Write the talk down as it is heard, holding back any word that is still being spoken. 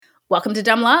Welcome to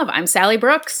Dumb Love. I'm Sally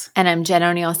Brooks. And I'm Jen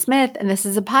O'Neill Smith, and this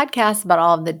is a podcast about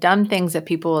all of the dumb things that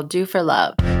people will do for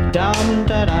love. Dum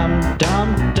da dum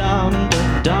dum dum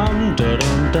dum da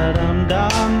dum da dum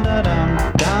dum da dum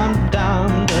dum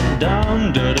dum da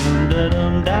dum da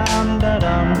dum da dum dum da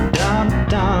dum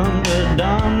dum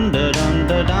dum da dum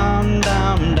da dum da dum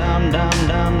dum dum dum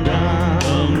dum dum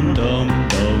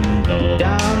dum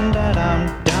dum da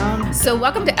dum dum. So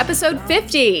welcome to episode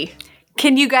 50.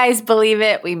 Can you guys believe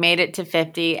it? We made it to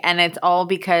 50, and it's all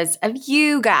because of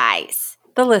you guys,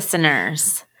 the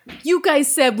listeners. You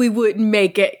guys said we wouldn't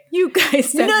make it. You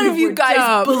guys said None of you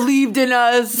guys believed in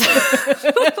us.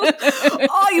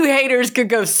 All you haters could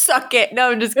go suck it.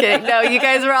 No, I'm just kidding. No, you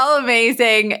guys are all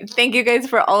amazing. Thank you guys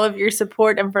for all of your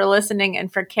support and for listening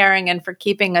and for caring and for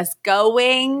keeping us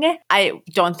going. I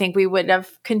don't think we would have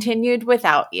continued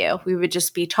without you. We would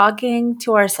just be talking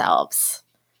to ourselves.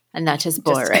 And that's just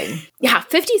boring. Yeah,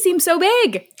 50 seems so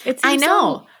big. I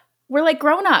know. We're like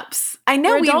grown-ups. I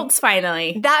know. We're adults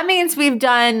finally. That means we've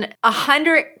done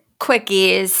 100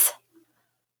 quickies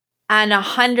and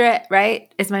 100,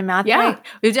 right? Is my math right?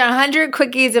 We've done 100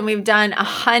 quickies and we've done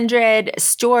 100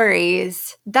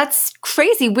 stories. That's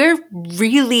crazy. We're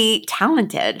really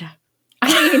talented.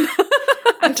 I mean,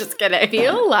 I'm just kidding. I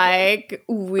feel like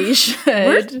we should.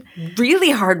 We're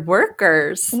really hard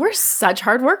workers. We're such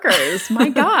hard workers. My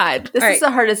God. This is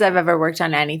the hardest I've ever worked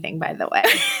on anything, by the way.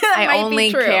 I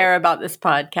only care about this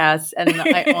podcast and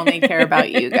I only care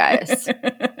about you guys.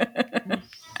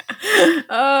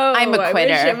 Oh, I'm a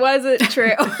quitter. I wish it wasn't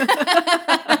true.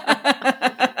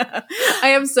 I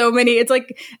have so many. It's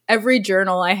like every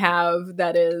journal I have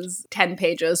that is 10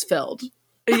 pages filled.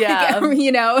 Yeah. Like,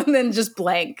 and then just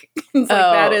blank. It's like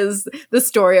that is the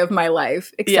story of my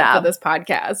life, except for this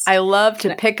podcast. I love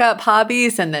to pick up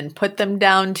hobbies and then put them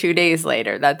down 2 days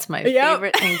later. That's my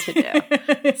favorite thing to do.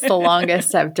 It's the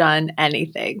longest I've done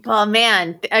anything. Well,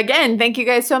 man, again, thank you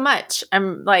guys so much.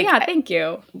 I'm like, thank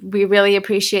you. We really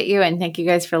appreciate you, and thank you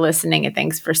guys for listening, and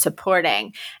thanks for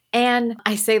supporting. And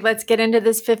I say, let's get into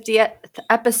this 50th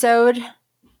episode.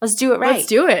 Let's do it right. Let's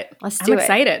do it. I'm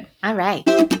excited. All right.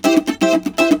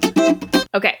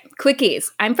 Okay, quickies.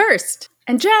 I'm first.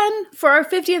 And Jen, for our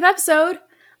 50th episode,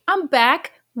 I'm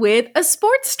back with a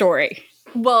sports story.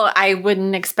 Well, I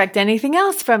wouldn't expect anything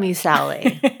else from you,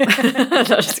 Sally. No,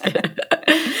 just kidding.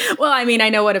 Well, I mean, I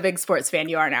know what a big sports fan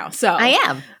you are now. So I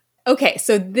am. Okay,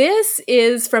 so this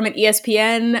is from an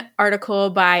ESPN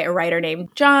article by a writer named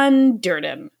John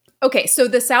Durden. Okay, so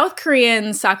the South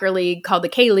Korean soccer league called the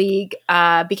K-League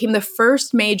became the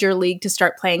first major league to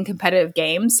start playing competitive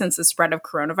games since the spread of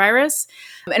coronavirus.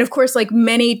 And of course, like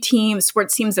many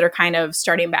sports teams that are kind of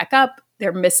starting back up,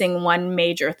 they're missing one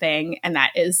major thing, and that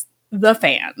is the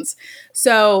fans.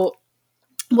 So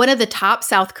one of the top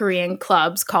South Korean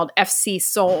clubs called FC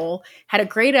Seoul had a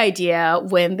great idea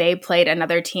when they played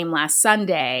another team last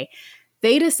Sunday.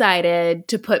 They decided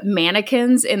to put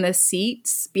mannequins in the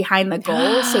seats behind the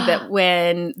goal so that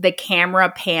when the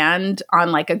camera panned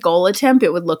on like a goal attempt,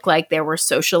 it would look like there were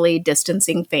socially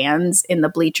distancing fans in the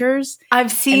bleachers.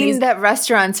 I've seen that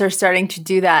restaurants are starting to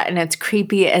do that, and it's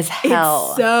creepy as hell.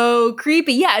 It's so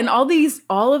creepy. Yeah, and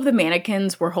all of the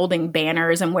mannequins were holding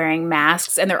banners and wearing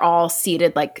masks, and they're all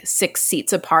seated like 6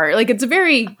 seats apart. Like, it's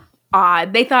very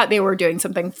odd. They thought they were doing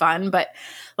something fun, but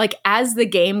like as the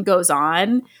game goes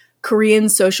on, Korean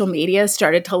social media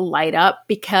started to light up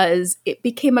because it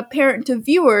became apparent to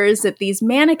viewers that these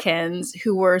mannequins,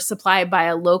 who were supplied by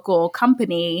a local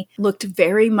company, looked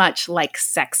very much like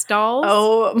sex dolls.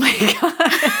 Oh my God.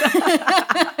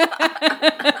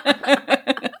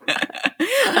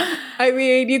 I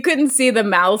mean, you couldn't see the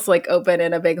mouths like open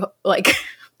in a big like.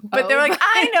 But they're like,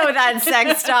 I know that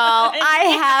sex doll. I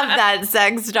have that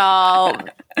sex doll.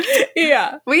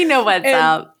 Yeah. We know what's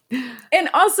up. And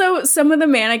also, some of the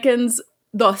mannequins,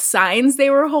 the signs they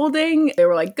were holding, they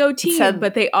were like, go team,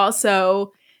 but they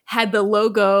also had the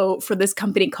logo for this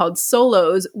company called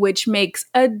Solos, which makes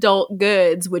adult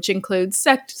goods, which includes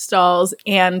sex dolls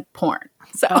and porn.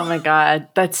 So, oh my God,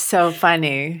 that's so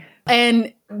funny.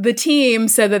 And the team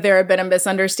said that there had been a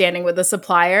misunderstanding with the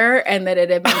supplier and that it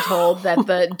had been told that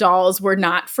the dolls were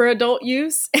not for adult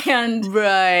use. And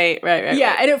right.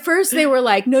 Yeah. And at first they were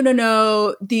like,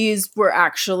 no, these were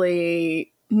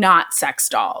actually not sex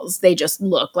dolls. They just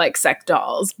look like sex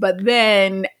dolls. But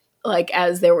then, like,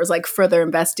 as there was like further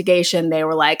investigation, they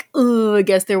were like, oh, I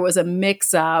guess there was a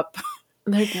mix up.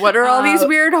 Like, what are all these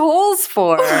weird holes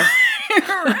for?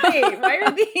 Right. Why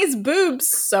are these boobs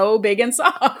so big and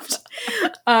soft?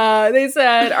 They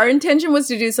said, our intention was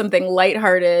to do something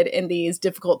lighthearted in these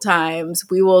difficult times.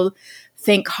 We will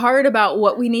think hard about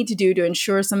what we need to do to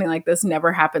ensure something like this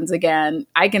never happens again.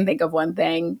 I can think of one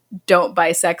thing. Don't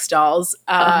buy sex dolls.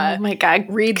 Oh my God.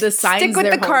 Read the signs. Stick with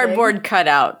the they're cardboard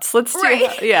cutouts. Let's do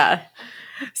Right. yeah.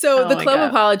 So Oh the my club God.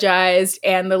 apologized,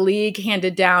 and the league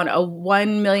handed down a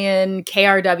 1 million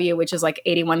KRW, which is like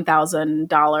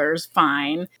 $81,000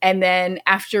 fine. And then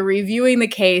after reviewing the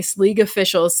case, league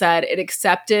officials said it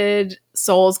accepted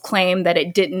Soul's claim that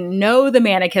it didn't know the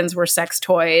mannequins were sex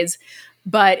toys,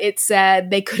 but it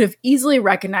said they could have easily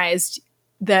recognized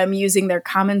them using their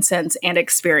common sense and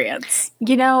experience.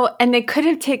 You know, and they could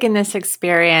have taken this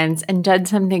experience and done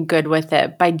something good with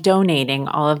it by donating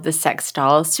all of the sex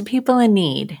dolls to people in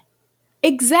need.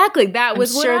 Exactly. That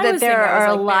was I'm what sure I that was there thinking. I was are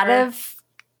a like, lot there- of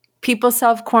people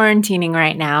self-quarantining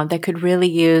right now that could really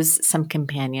use some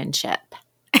companionship.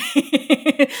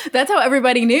 That's how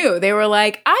everybody knew. They were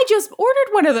like, I just ordered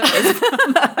one of those.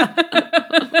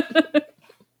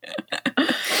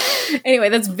 Anyway,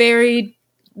 that's very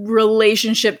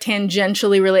relationship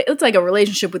tangentially related. It's like a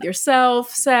relationship with yourself,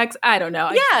 sex. I don't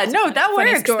know. Yeah, no, that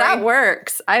funny works. story. That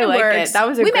works. I like works. it. That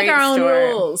was a We great make our own story.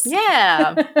 rules.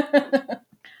 Yeah.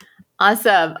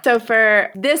 Awesome. So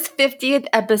for this 50th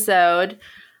episode,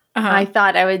 I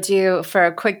thought I would do for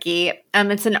a quickie.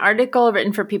 It's an article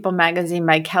written for People Magazine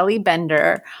by Kelly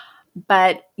Bender.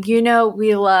 But you know,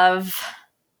 we love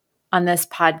on this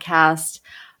podcast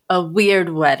a weird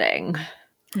wedding.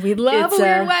 We love It's a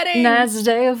weird wedding. Nice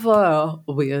day for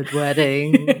a weird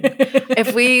wedding.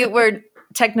 If we were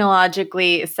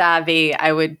technologically savvy,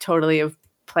 I would totally have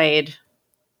played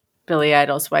Billy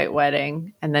Idol's White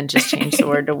Wedding and then just changed the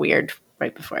word to weird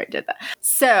right before I did that.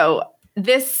 So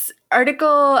this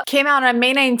article came out on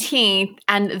May 19th,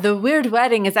 and the weird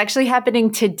wedding is actually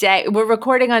happening today. We're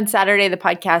recording on Saturday. The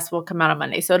podcast will come out on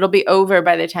Monday, so it'll be over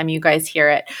by the time you guys hear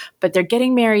it. But they're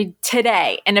getting married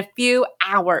today in a few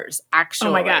hours,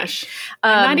 actually. Oh my gosh.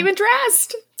 I'm not Um, even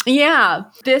dressed. Yeah.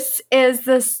 This is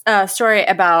this story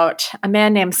about a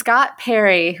man named Scott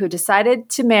Perry who decided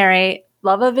to marry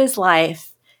love of his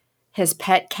life, his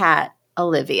pet cat,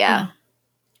 Olivia.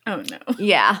 Oh no.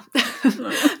 Yeah.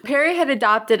 Perry had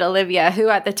adopted Olivia, who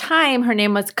at the time her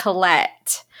name was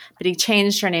Colette, but he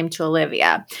changed her name to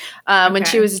Olivia. When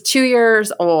she Okay. was 2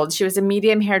 years old, she was a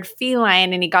medium-haired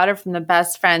feline, and he got her from the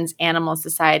Best Friends Animal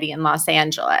Society in Los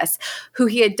Angeles, who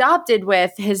he adopted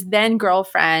with his then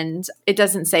girlfriend. It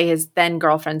doesn't say his then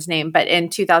girlfriend's name, but in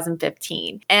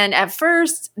 2015. And at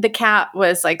first, the cat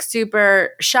was like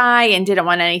super shy and didn't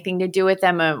want anything to do with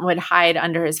them and would hide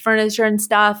under his furniture and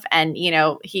stuff. And, you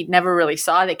know, he never really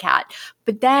saw the cat.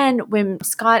 But then when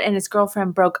Scott and his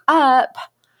girlfriend broke up,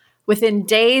 within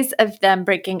days of them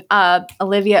breaking up,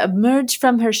 Olivia emerged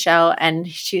from her shell, and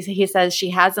he says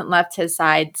she hasn't left his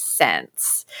side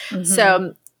since.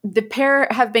 So the pair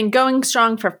have been going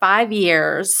strong for 5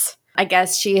 years. I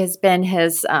guess she has been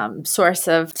his source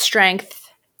of strength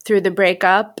through the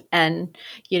breakup and,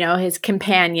 you know, his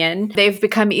companion. They've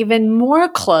become even more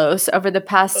close over the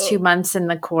past 2 months in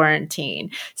the quarantine.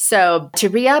 So to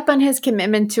re-up on his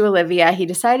commitment to Olivia, he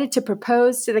decided to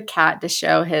propose to the cat to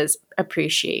show his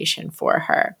appreciation for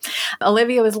her.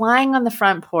 Olivia was lying on the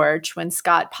front porch when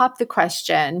Scott popped the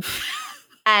question,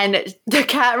 and the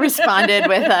cat responded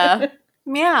with a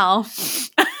meow.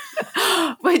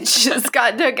 Which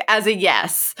Scott took as a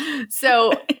yes.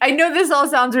 So I know this all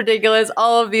sounds ridiculous.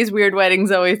 All of these weird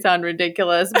weddings always sound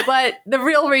ridiculous. But the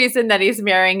real reason that he's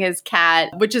marrying his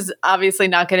cat, which is obviously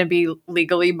not going to be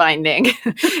legally binding,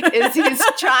 is he's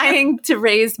trying to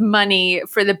raise money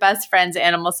for the Best Friends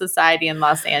Animal Society in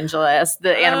Los Angeles,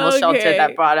 the animal shelter Okay.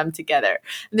 that brought them together.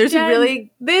 And there's Jen, a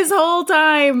really this whole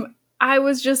time I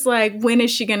was just like, when is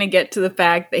she going to get to the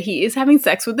fact that he is having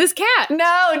sex with this cat?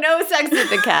 no sex with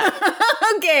the cat.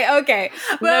 okay.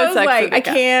 But No I was sex like, with the I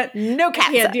cat. can't, No cat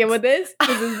I can't sex. deal with this.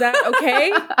 Is that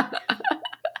okay?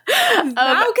 Is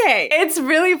that okay? It's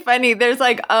really funny. There's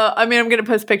like, I'm going to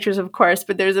post pictures, of course,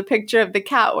 but there's a picture of the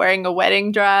cat wearing a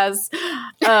wedding dress.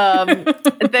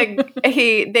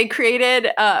 They created,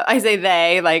 I say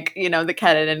they, like, you know, the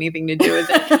cat had anything to do with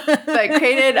it, but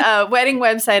created a wedding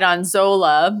website on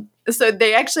Zola. So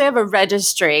they actually have a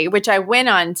registry, which I went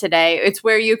on today. It's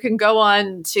where you can go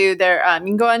on to their, you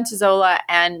can go on to Zola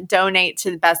and donate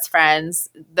to the Best Friends,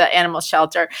 the animal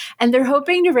shelter. And they're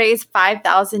hoping to raise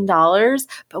 $5,000.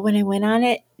 But when I went on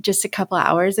it just a couple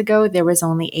hours ago, there was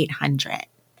only 800.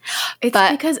 It's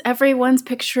but- because everyone's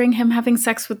picturing him having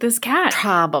sex with this cat.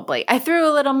 Probably. I threw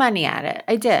a little money at it.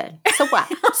 I did. So what?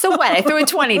 So what? I threw a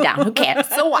 20 down. Who cares?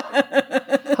 So what?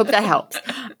 Hope that helps.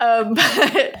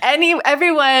 But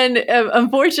everyone,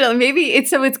 unfortunately, maybe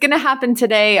it's going to happen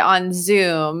today on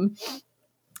Zoom.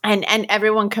 And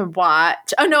everyone can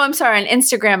watch. Oh no, I'm sorry, on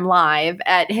Instagram Live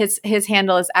at his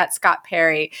handle is at Scott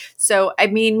Perry. So I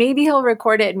mean, maybe he'll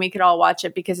record it and we could all watch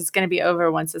it because it's going to be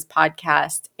over once this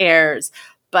podcast airs.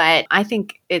 But I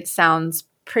think it sounds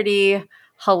pretty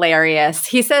hilarious.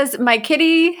 He says, my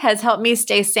kitty has helped me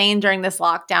stay sane during this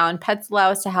lockdown. Pets allow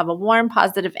us to have a warm,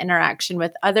 positive interaction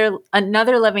with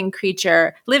another living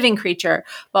creature,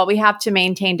 while we have to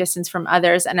maintain distance from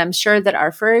others. And I'm sure that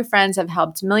our furry friends have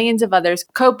helped millions of others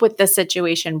cope with this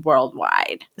situation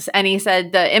worldwide. And he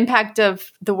said, the impact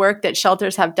of the work that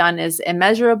shelters have done is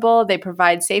immeasurable. They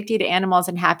provide safety to animals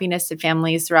and happiness to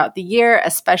families throughout the year,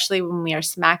 especially when we are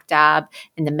smack dab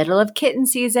in the middle of kitten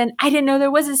season. I didn't know there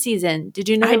was a season. Did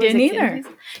you know? I didn't either.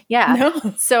 Yeah.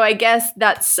 No. So I guess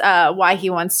that's why he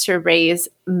wants to raise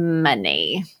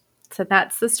money. So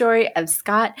that's the story of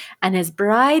Scott and his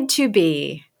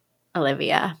bride-to-be,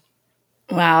 Olivia.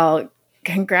 Well,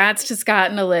 congrats to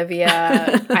Scott and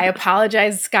Olivia. I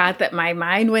apologize, Scott, that my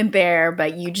mind went there,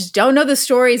 but you just don't know the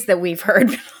stories that we've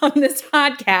heard on this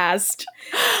podcast.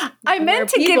 I meant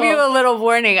to give you a little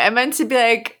warning. I meant to be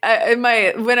like,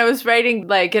 when I was writing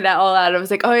like it all out, I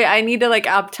was like, oh yeah, I need to like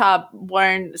up top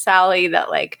warn Sally that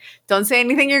like, don't say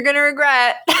anything you're going to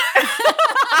regret.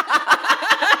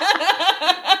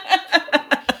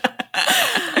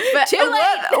 But Too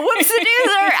late.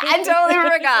 Whoops-a-doozer, I totally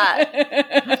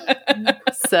forgot.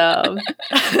 So,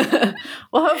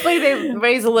 well, hopefully they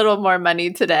raise a little more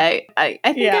money today. I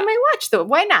think I might watch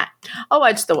why not? I'll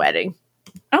watch the wedding.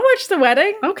 I'll watch the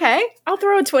wedding. Okay. I'll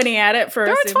throw a 20 at it for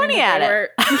Throw a 20 at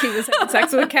it. He was having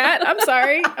sex with a cat. I'm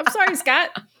sorry. I'm sorry, Scott.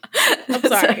 I'm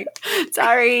sorry.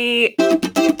 Sorry.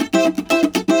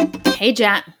 Hey,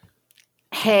 Jen.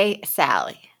 Hey,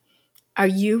 Sally. Are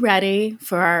you ready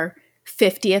for our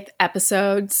 50th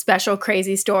episode special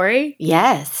crazy story?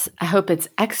 Yes. I hope it's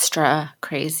extra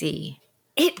crazy.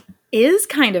 It is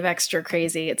kind of extra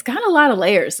crazy. It's got a lot of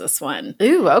layers, this one.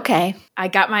 Ooh, okay. I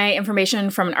got my information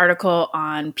from an article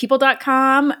on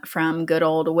people.com, from good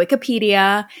old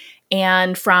Wikipedia,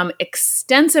 and from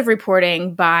extensive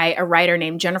reporting by a writer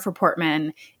named Jennifer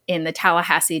Portman in the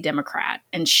Tallahassee Democrat.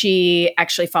 And she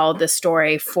actually followed this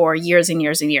story for years and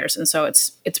years and years. And so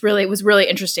it was really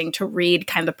interesting to read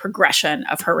kind of the progression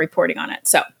of her reporting on it.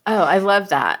 So, oh, I love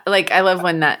that. Like, I love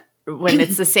when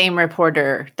it's the same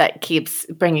reporter that keeps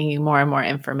bringing you more and more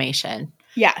information.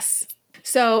 yes.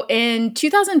 So in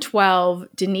 2012,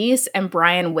 Denise and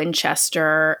Brian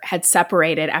Winchester had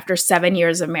separated after 7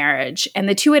 years of marriage. And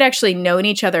the two had actually known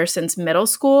each other since middle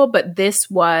school, but this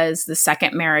was the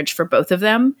second marriage for both of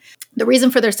them. The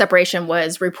reason for their separation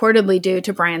was reportedly due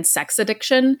to Brian's sex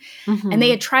addiction. Mm-hmm. And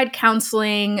they had tried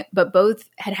counseling, but both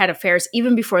had had affairs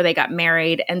even before they got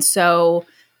married. And so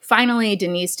finally,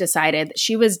 Denise decided that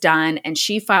she was done and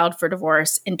she filed for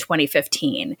divorce in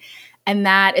 2015. And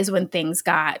that is when things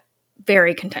got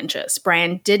very contentious.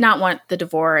 Brian did not want the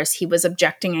divorce. He was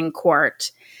objecting in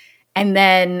court. And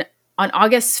then on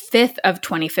August 5th of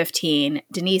 2015,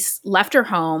 Denise left her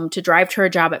home to drive to her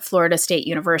job at Florida State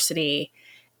University.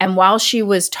 And while she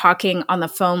was talking on the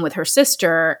phone with her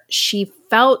sister, she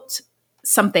felt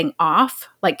something off,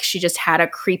 like she just had a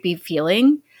creepy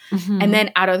feeling. Mm-hmm. And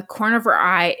then out of the corner of her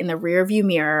eye in the rearview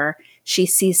mirror, she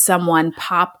sees someone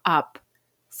pop up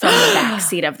from the back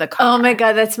seat of the car. Oh my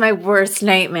God, that's my worst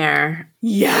nightmare.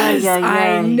 Yes,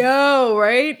 I know,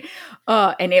 right?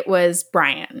 And it was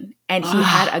Brian. And he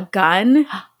had a gun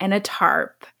and a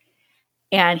tarp.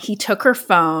 And he took her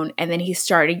phone and then he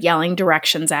started yelling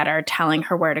directions at her, telling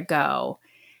her where to go.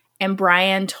 And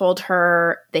Brian told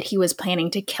her that he was planning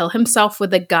to kill himself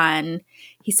with a gun.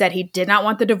 He said he did not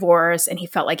want the divorce and he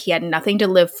felt like he had nothing to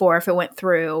live for if it went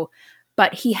through.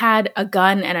 But he had a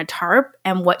gun and a tarp,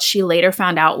 and what she later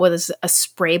found out was a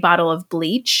spray bottle of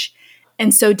bleach.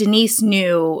 And so Denise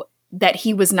knew that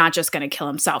he was not just going to kill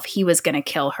himself. He was going to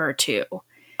kill her too.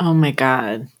 Oh my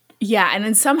God. Yeah. And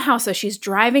then somehow, so she's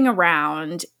driving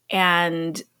around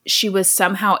and she was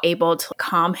somehow able to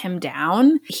calm him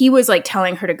down. He was like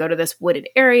telling her to go to this wooded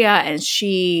area, and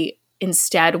she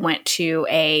instead went to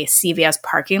a CVS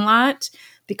parking lot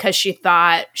because she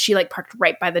thought she like parked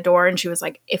right by the door and she was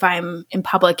like, if I'm in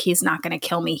public, he's not going to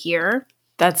kill me here.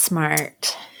 That's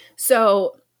smart.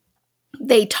 So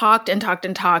they talked and talked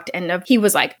and talked. And he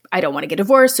was like, I don't want to get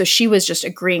divorced. So she was just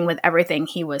agreeing with everything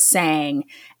he was saying.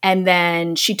 And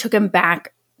then she took him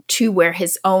back to where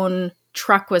his own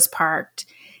truck was parked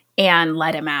and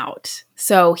let him out.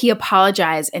 So he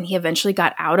apologized and he eventually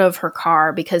got out of her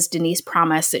car because Denise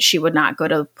promised that she would not go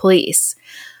to the police.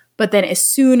 But then as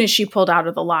soon as she pulled out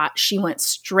of the lot, she went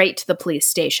straight to the police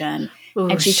station. Oosh.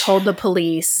 And she told the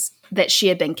police that she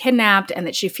had been kidnapped and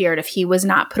that she feared if he was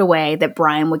not put away, that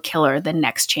Brian would kill her the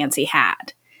next chance he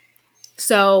had.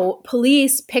 So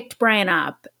police picked Brian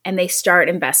up and they start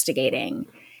investigating.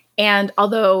 And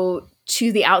although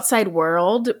to the outside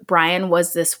world, Brian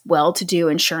was this well-to-do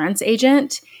insurance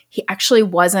agent, he actually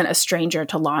wasn't a stranger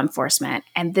to law enforcement.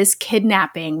 And this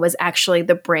kidnapping was actually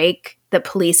the break that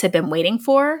police had been waiting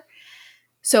for.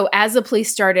 So as the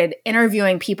police started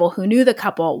interviewing people who knew the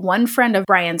couple, one friend of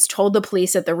Brian's told the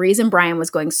police that the reason Brian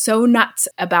was going so nuts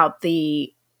about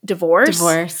the divorce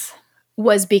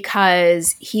was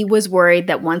because he was worried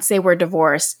that once they were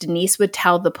divorced, Denise would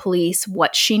tell the police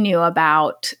what she knew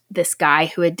about this guy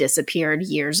who had disappeared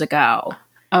years ago.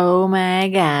 Oh my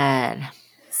God.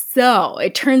 So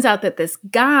it turns out that this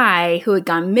guy who had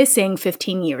gone missing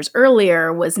 15 years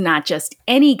earlier was not just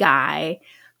any guy,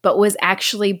 but was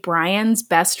actually Brian's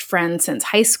best friend since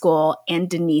high school and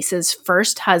Denise's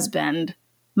first husband,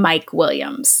 Mike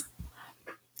Williams.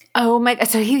 Oh my God.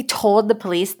 So he told the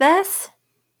police this?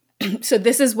 So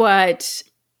this is what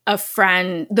a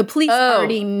friend, the police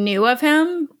already knew of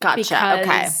him. Gotcha.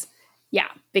 Okay. Yeah,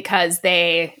 because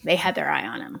they had their eye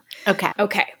on him.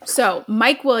 Okay. So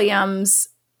Mike Williams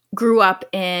grew up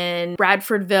in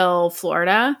Bradfordville,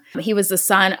 Florida. He was the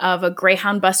son of a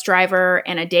Greyhound bus driver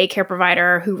and a daycare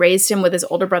provider who raised him with his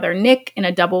older brother, Nick, in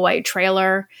a double-wide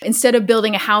trailer. Instead of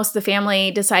building a house, the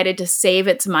family decided to save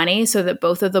its money so that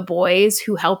both of the boys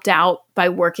who helped out by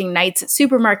working nights at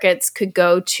supermarkets could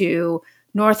go to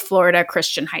North Florida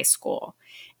Christian High School.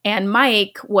 And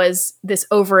Mike was this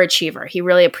overachiever. He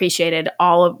really appreciated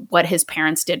all of what his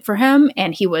parents did for him.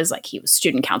 And he was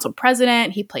student council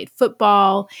president. He played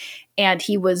football and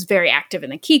he was very active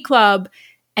in the Key Club.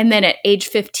 And then at age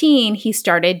 15, he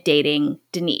started dating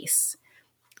Denise.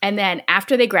 And then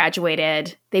after they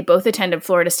graduated, they both attended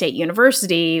Florida State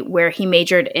University, where he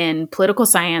majored in political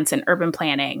science and urban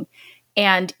planning.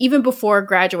 And even before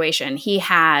graduation, he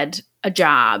had a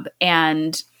job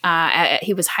and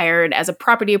he was hired as a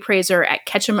property appraiser at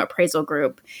Ketchum Appraisal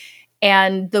Group.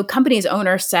 And the company's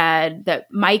owner said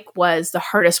that Mike was the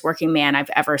hardest working man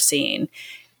I've ever seen.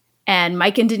 And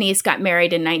Mike and Denise got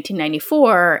married in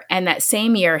 1994. And that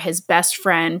same year, his best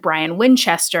friend, Brian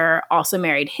Winchester, also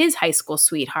married his high school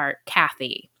sweetheart,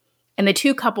 Kathy. And the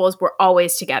two couples were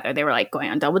always together. They were like going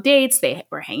on double dates. They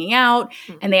were hanging out.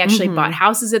 And they actually bought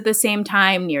houses at the same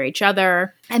time near each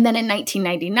other. And then in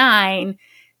 1999,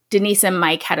 Denise and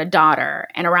Mike had a daughter.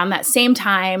 And around that same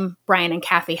time, Brian and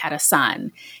Kathy had a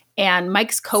son. And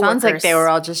Mike's coworkers— Sounds like they were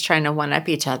all just trying to one-up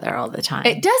each other all the time.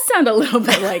 It does sound a little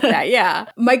bit like that, yeah.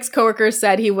 Mike's coworkers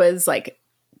said he was like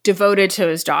devoted to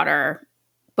his daughter.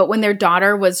 But when their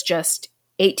daughter was just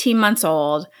 18 months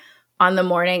old, on the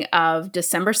morning of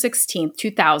December 16th,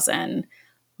 2000,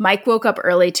 Mike woke up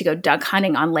early to go duck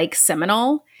hunting on Lake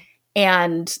Seminole.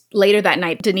 And later that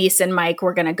night, Denise and Mike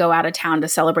were going to go out of town to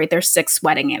celebrate their 6th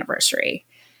wedding anniversary.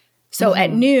 So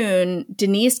at noon,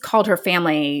 Denise called her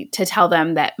family to tell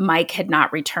them that Mike had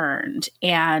not returned.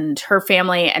 And her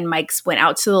family and Mike's went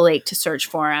out to the lake to search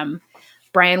for him.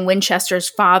 Brian Winchester's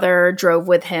father drove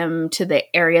with him to the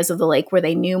areas of the lake where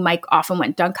they knew Mike often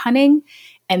went duck hunting.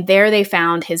 And there they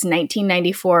found his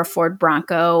 1994 Ford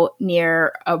Bronco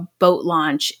near a boat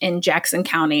launch in Jackson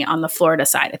County on the Florida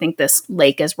side. I think this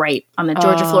lake is right on the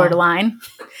Georgia-Florida line.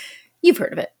 You've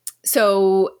heard of it.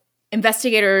 So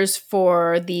investigators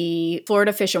for the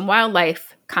Florida Fish and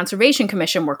Wildlife Conservation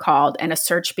Commission were called and a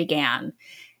search began.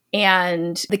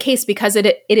 And the case, because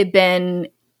it had been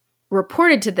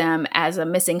reported to them as a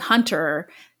missing hunter,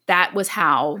 that was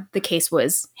how the case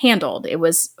was handled. It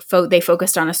was they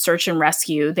focused on a search and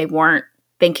rescue. They weren't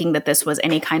thinking that this was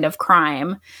any kind of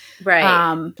crime.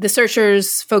 Right. The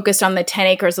searchers focused on the 10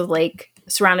 acres of lake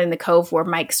surrounding the cove where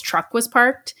Mike's truck was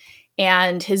parked.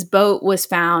 And his boat was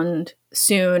found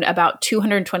soon about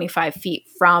 225 feet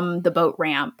from the boat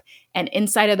ramp. And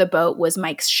inside of the boat was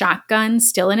Mike's shotgun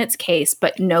still in its case,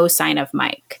 but no sign of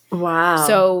Mike. Wow.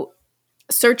 So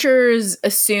searchers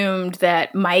assumed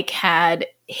that Mike had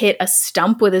hit a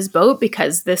stump with his boat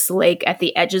because this lake at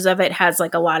the edges of it has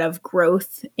like a lot of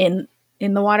growth in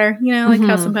the water, you know, like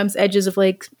how sometimes edges of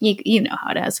lakes, you know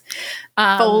how it is.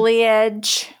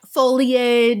 Foliage,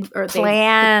 or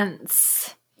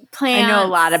plants. I know a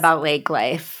lot about lake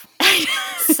life.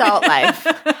 Salt life.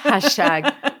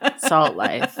 Hashtag salt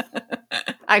life.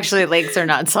 Actually, lakes are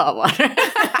not salt water.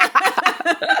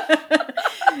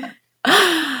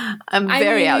 I'm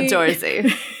very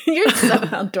outdoorsy. You're so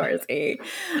outdoorsy.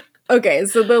 Okay,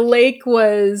 so the lake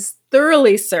was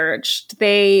thoroughly searched.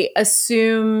 They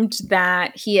assumed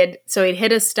that he'd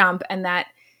hit a stump and that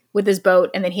with his boat,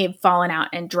 and then he had fallen out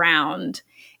and drowned.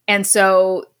 And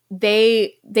so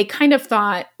they kind of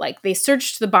thought, like, they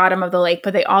searched the bottom of the lake,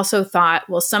 but they also thought,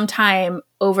 well, sometime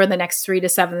over the next 3 to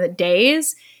 7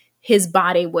 days, his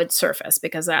body would surface,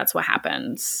 because that's what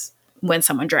happens when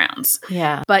someone drowns.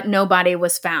 Yeah. But no body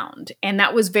was found. And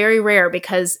that was very rare,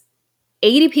 because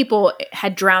 80 people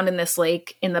had drowned in this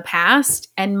lake in the past,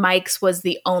 and Mike's was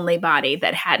the only body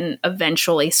that hadn't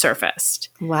eventually surfaced.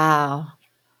 Wow.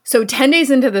 So 10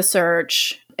 days into the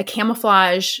search, a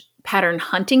camouflage pattern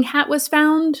hunting hat was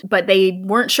found, but they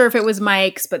weren't sure if it was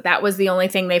Mike's, but that was the only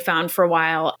thing they found for a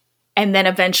while. And then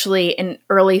eventually in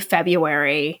early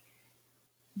February,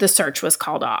 the search was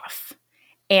called off.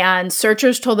 And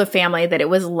searchers told the family that it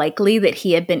was likely that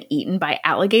he had been eaten by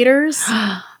alligators.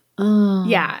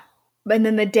 Yeah. And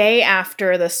then the day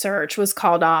after the search was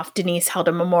called off, Denise held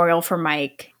a memorial for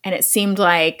Mike. And it seemed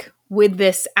like with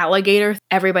this alligator,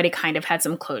 everybody kind of had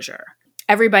some closure.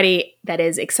 Everybody, that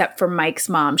is, except for Mike's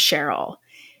mom, Cheryl.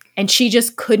 And she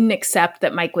just couldn't accept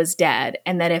that Mike was dead,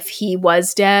 and that if he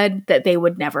was dead, that they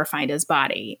would never find his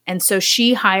body. And so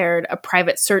she hired a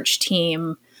private search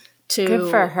team to... Good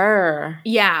for her.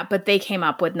 Yeah, but they came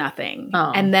up with nothing.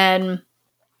 Oh. And then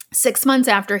 6 months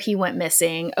after he went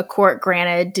missing, a court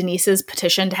granted Denise's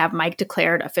petition to have Mike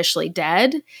declared officially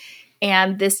dead.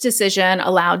 And this decision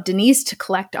allowed Denise to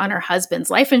collect on her husband's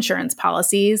life insurance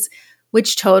policies,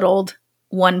 which totaled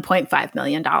 $1.5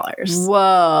 million.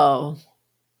 Whoa.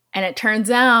 And it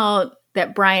turns out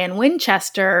that Brian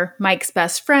Winchester, Mike's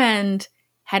best friend,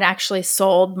 had actually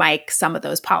sold Mike some of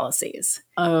those policies.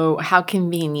 Oh, how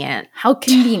convenient. How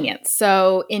convenient.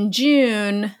 So in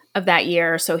June of that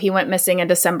year, so he went missing in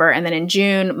December, and then in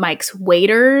June, Mike's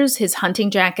waders, his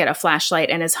hunting jacket, a flashlight,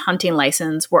 and his hunting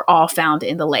license were all found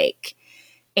in the lake.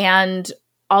 And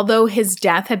although his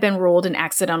death had been ruled an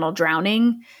accidental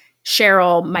drowning,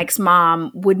 Cheryl, Mike's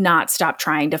mom, would not stop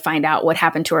trying to find out what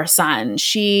happened to her son.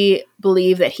 She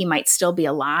believed that he might still be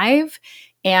alive.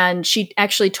 And she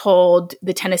actually told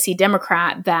the Tennessee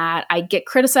Democrat that I get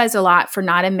criticized a lot for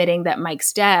not admitting that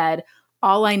Mike's dead.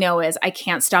 All I know is I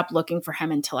can't stop looking for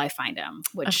him until I find him.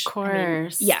 Which, of course.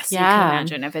 I mean, yes, you can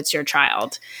imagine if it's your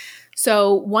child.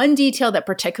 So one detail that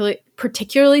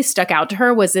particularly stuck out to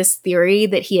her was this theory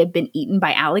that he had been eaten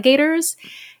by alligators.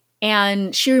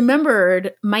 And she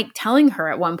remembered Mike telling her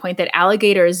at one point that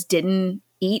alligators didn't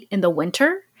eat in the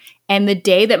winter. And the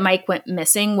day that Mike went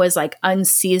missing was like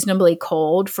unseasonably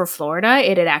cold for Florida.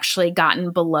 It had actually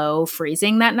gotten below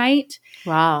freezing that night.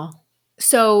 Wow.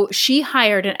 So she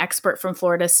hired an expert from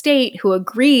Florida State who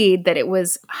agreed that it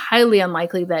was highly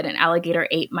unlikely that an alligator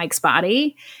ate Mike's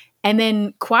body. And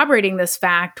then corroborating this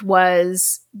fact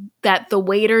was that the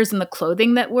waders and the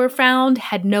clothing that were found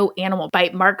had no animal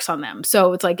bite marks on them.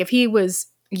 So it's like if he was,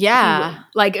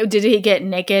 like, did he get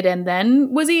naked and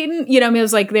then was eaten? You know, I mean, it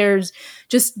was like there's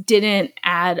just didn't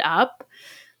add up.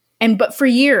 But for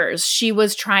years, she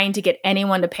was trying to get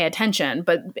anyone to pay attention.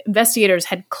 But investigators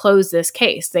had closed this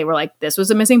case. They were like, this was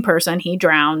a missing person. He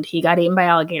drowned. He got eaten by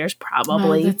alligators,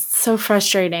 probably. Oh, that's so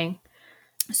frustrating.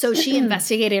 So she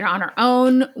investigated on her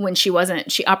own when she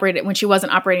wasn't operating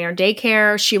her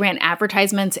daycare. She ran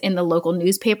advertisements in the local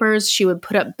newspapers. She would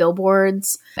put up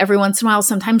billboards every once in a while.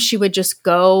 Sometimes she would just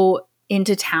go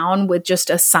into town with just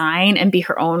a sign and be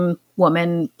her own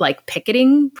woman, like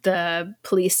picketing the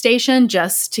police station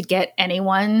just to get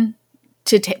anyone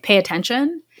to pay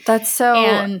attention. That's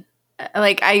so,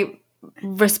 I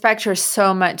respect her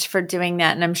so much for doing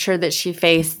that. And I'm sure that she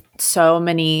faced so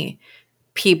many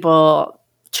people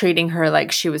treating her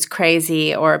like she was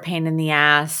crazy or a pain in the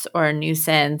ass or a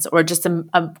nuisance or just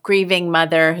a grieving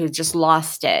mother who just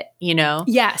lost it, you know?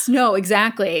 Yes, no,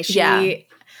 exactly.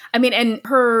 I mean, and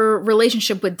her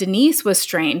relationship with Denise was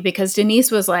strained because Denise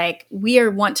was like, we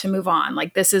want to move on.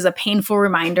 Like, this is a painful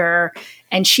reminder.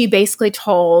 And she basically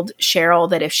told Cheryl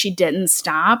that if she didn't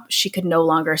stop, she could no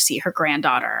longer see her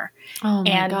granddaughter. Oh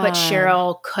my God. But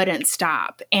Cheryl couldn't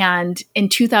stop. And in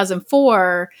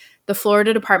 2004, the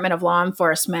Florida Department of Law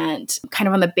Enforcement, kind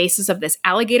of on the basis of this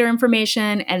alligator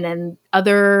information and then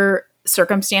other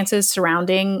circumstances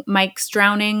surrounding Mike's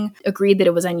drowning, agreed that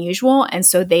it was unusual. And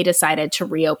so they decided to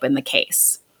reopen the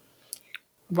case.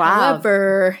 Wow.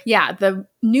 However, the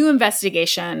new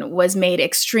investigation was made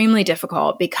extremely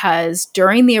difficult because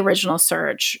during the original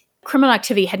search, criminal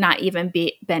activity had not even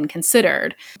been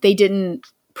considered. They didn't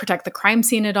protect the crime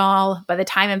scene at all. By the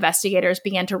time investigators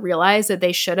began to realize that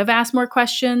they should have asked more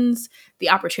questions, the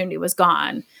opportunity was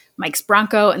gone. Mike's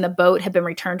Bronco and the boat had been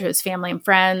returned to his family and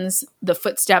friends. The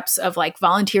footsteps of like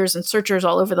volunteers and searchers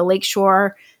all over the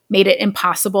lakeshore made it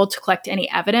impossible to collect any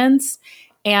evidence.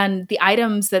 And the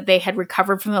items that they had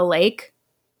recovered from the lake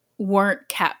weren't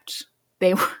kept.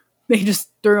 They They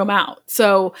just threw him out.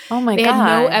 So Oh my they God.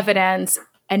 had no evidence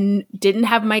and didn't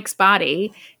have Mike's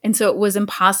body. And so it was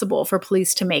impossible for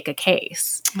police to make a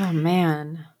case. Oh,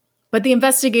 man. But the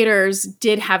investigators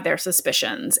did have their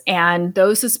suspicions. And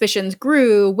those suspicions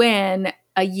grew when,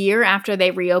 a year after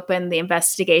they reopened the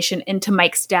investigation into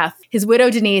Mike's death, his widow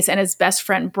Denise and his best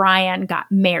friend Brian got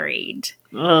married.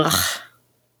 Ugh.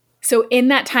 So in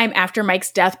that time after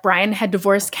Mike's death, Brian had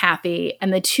divorced Kathy,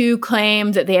 and the two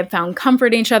claimed that they had found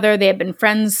comfort in each other. They had been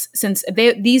friends since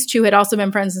these two had also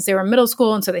been friends since they were in middle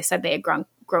school. And so they said they had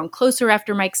grown closer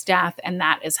after Mike's death. And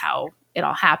that is how it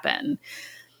all happened.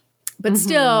 But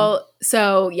still,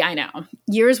 so yeah, I know.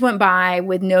 Years went by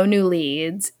with no new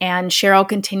leads, and Cheryl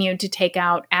continued to take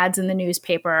out ads in the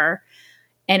newspaper.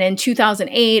 And in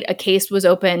 2008, a case was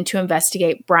opened to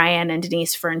investigate Brian and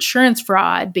Denise for insurance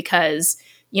fraud because,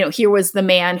 you know, here was the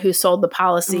man who sold the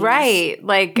policies. Right.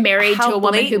 Like, Married to how a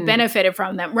woman who blatant. benefited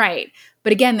from them. Right.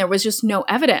 But again, there was just no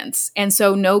evidence. And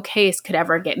so no case could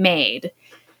ever get made.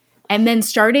 And then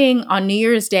starting on New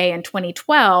Year's Day in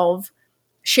 2012,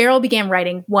 Cheryl began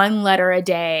writing one letter a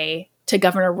day to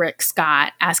Governor Rick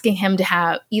Scott, asking him to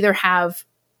have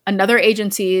another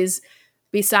agencies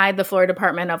beside the Florida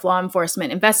Department of Law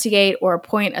Enforcement investigate or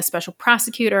appoint a special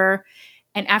prosecutor.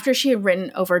 And after she had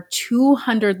written over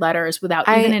 200 letters without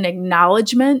even an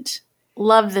acknowledgement.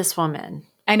 Love this woman.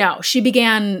 I know. She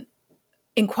began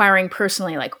inquiring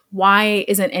personally, like, why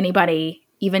isn't anybody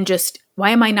even why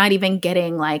am I not even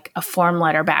getting like a form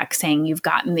letter back saying you've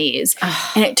gotten these?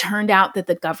 And it turned out that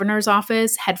the governor's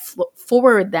office had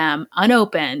forwarded them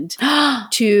unopened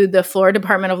to the Florida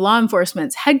Department of Law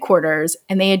Enforcement's headquarters,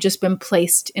 and they had just been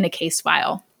placed in a case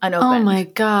file unopened. Oh my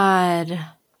God.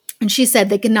 And she said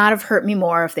they could not have hurt me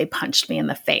more if they punched me in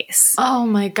the face. Oh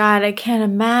my God. I can't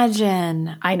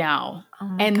imagine. I know. Oh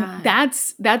my And God.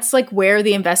 that's like where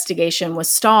the investigation was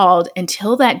stalled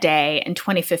until that day in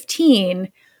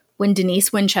 2015 when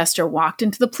Denise Winchester walked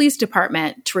into the police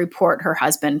department to report her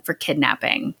husband for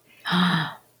kidnapping.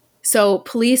 So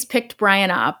police picked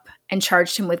Brian up and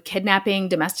charged him with kidnapping,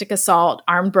 domestic assault,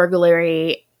 armed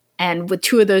burglary, and with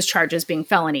two of those charges being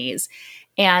felonies.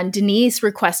 And Denise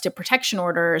requested protection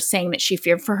orders saying that she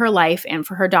feared for her life and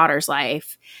for her daughter's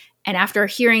life. And after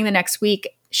hearing the next week,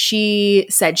 she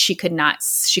said she couldn't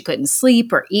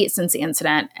sleep or eat since the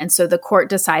incident. And so the court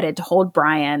decided to hold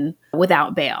Brian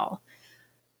without bail.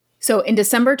 So in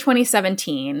December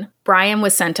 2017, Brian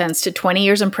was sentenced to 20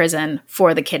 years in prison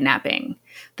for the kidnapping.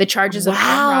 The charges of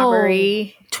armed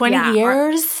robbery. 20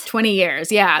 years? 20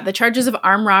 years, yeah. The charges of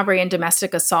armed robbery and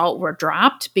domestic assault were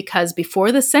dropped because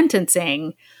before the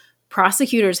sentencing,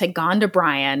 prosecutors had gone to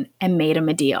Brian and made him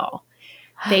a deal.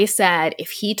 They said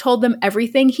if he told them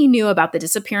everything he knew about the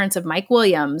disappearance of Mike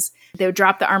Williams, they would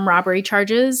drop the armed robbery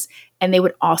charges, and they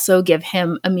would also give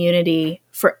him immunity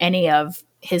for any of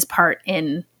his part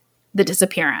in the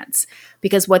disappearance,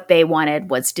 because what they wanted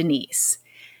was Denise.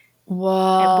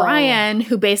 Whoa. And Brian,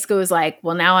 who basically was like,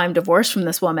 well, now I'm divorced from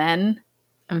this woman,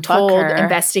 And fuck told her.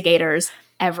 investigators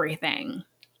everything.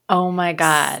 Oh my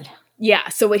God. Yeah.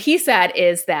 So what he said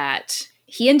is that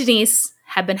he and Denise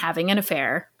had been having an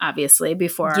affair, obviously,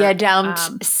 before. You don't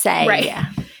say. Right.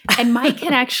 And Mike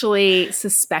had actually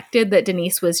suspected that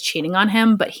Denise was cheating on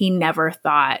him, but he never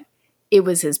thought it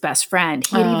was his best friend.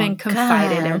 He had even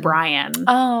confided in Brian.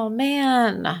 Oh,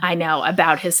 man. I know,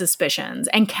 about his suspicions.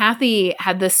 And Kathy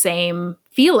had the same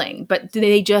feeling, but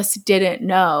they just didn't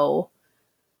know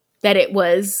that it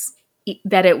was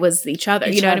each other.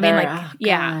 You know what I mean? Like, Oh,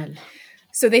 yeah. God.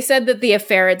 So they said that the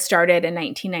affair had started in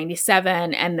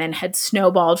 1997 and then had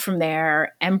snowballed from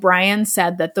there. And Brian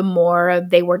said that the more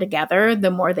they were together,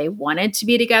 the more they wanted to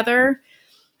be together.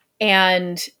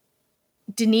 And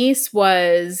Denise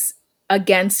was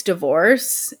against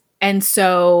divorce. And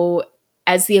so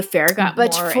as the affair got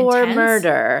But more for intense,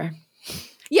 murder.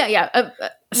 Yeah.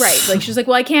 Right. Like, she's like,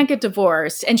 well, I can't get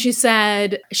divorced. And she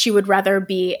said she would rather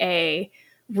be a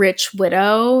rich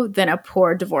widow than a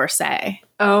poor divorcee.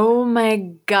 Oh my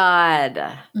God.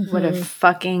 What a Mhm.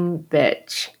 fucking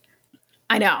bitch.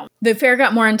 I know. The affair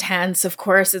got more intense. Of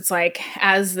course, it's like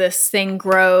as this thing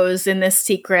grows in this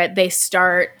secret, they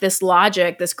start this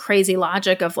logic, this crazy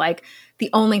logic of like, the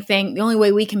only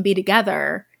way we can be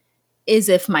together is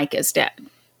if Mike is dead.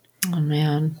 Oh,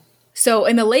 man. So,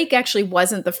 and the lake actually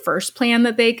wasn't the first plan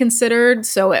that they considered.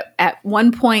 So at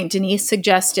one point, Denise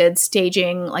suggested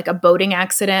staging like a boating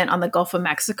accident on the Gulf of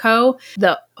Mexico.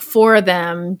 The four of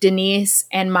them, Denise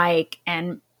and Mike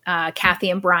and Kathy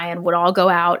and Brian, would all go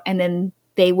out, and then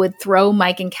they would throw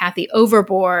Mike and Kathy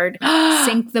overboard,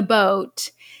 sink the boat,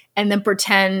 and then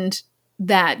pretend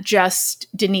that just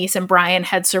Denise and Brian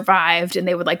had survived, and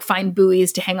they would like find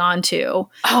buoys to hang on to.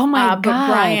 Oh my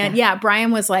God. But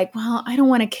Brian was like, well, I don't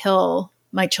want to kill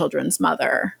my children's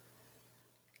mother.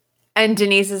 And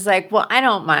Denise is like, well, I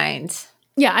don't mind.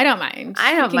 Yeah, I don't mind.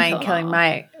 I don't mind killing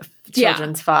my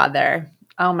children's father.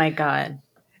 Oh my God.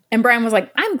 And Brian was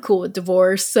like, I'm cool with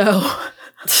divorce, so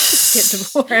get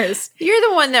divorced. You're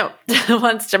the one that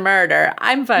wants to murder.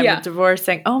 I'm fine with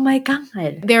divorcing. Oh my God.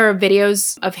 There are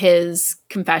videos of his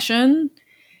confession,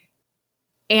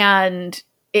 and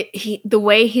the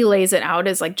way he lays it out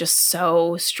is like just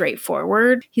so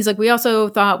straightforward. He's like, we also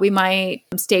thought we might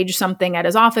stage something at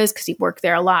his office because he worked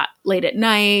there a lot late at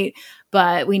night,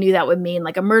 but we knew that would mean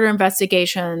like a murder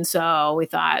investigation. So we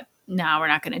thought, no, we're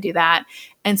not going to do that.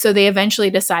 And so they eventually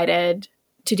decided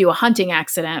to do a hunting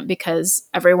accident because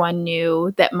everyone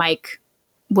knew that Mike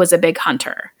was a big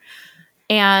hunter.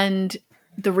 And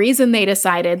the reason they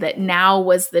decided that now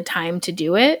was the time to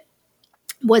do it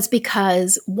was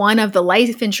because one of the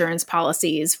life insurance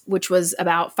policies, which was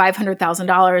about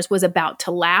 $500,000, was about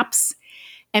to lapse.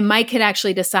 And Mike had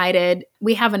actually decided,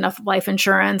 we have enough life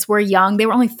insurance. We're young. They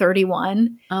were only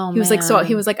 31. Oh,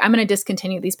 he was like, I'm going to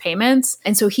discontinue these payments.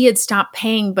 And so he had stopped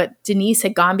paying, but Denise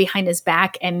had gone behind his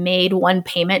back and made one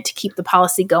payment to keep the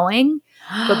policy going.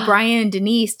 But Brian and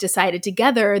Denise decided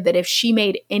together that if she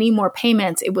made any more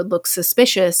payments, it would look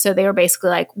suspicious. So they were basically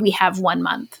like, we have 1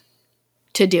 month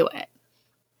to do it.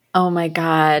 Oh my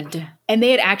God. And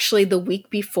they had actually the week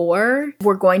before,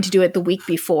 were going to do it the week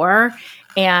before.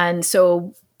 And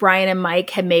so Brian and Mike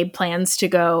had made plans to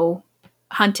go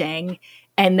hunting.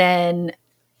 And then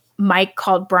Mike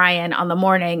called Brian on the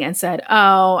morning and said,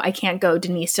 oh, I can't go.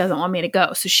 Denise doesn't want me to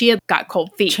go. So she had got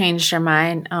cold feet. Changed her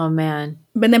mind. Oh, man.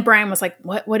 But then Brian was like,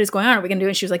 what is going on? Are we going to do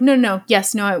it? And she was like, no,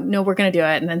 yes, no, we're going to do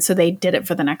it. And then so they did it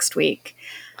for the next week.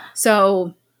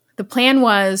 So the plan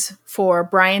was for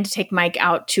Brian to take Mike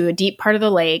out to a deep part of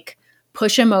the lake,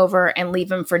 push him over, and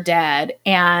leave him for dead.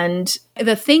 And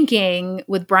the thinking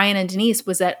with Brian and Denise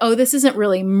was that, oh, this isn't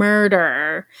really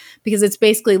murder because it's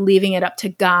basically leaving it up to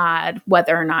God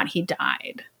whether or not he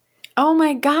died. Oh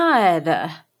my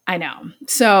God. I know.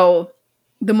 So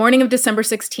the morning of December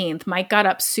 16th, Mike got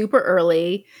up super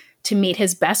early to meet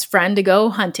his best friend to go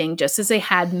hunting, just as they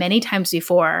had many times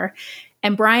before.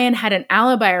 And Brian had an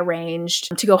alibi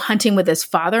arranged to go hunting with his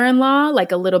father-in-law,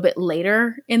 like a little bit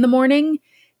later in the morning.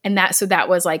 And that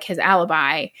was like his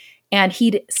alibi. And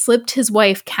he'd slipped his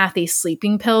wife, Kathy,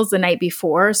 sleeping pills the night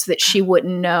before so that she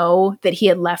wouldn't know that he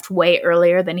had left way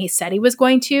earlier than he said he was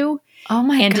going to. Oh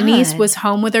my God. And Denise was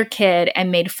home with her kid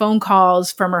and made phone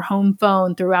calls from her home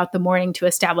phone throughout the morning to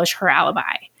establish her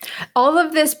alibi. All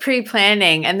of this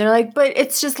pre-planning. And they're like, but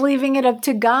it's just leaving it up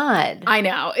to God. I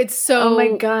know. It's so... Oh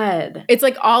my God. It's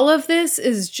like all of this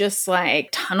is just like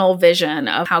tunnel vision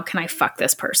of how can I fuck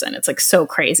this person? It's like so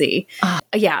crazy.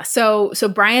 Yeah. So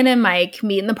Brian and Mike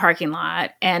meet in the parking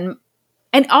lot and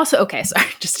also, okay, sorry,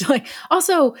 just like,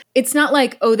 also, it's not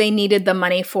like, oh, they needed the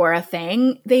money for a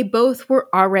thing. They both were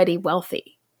already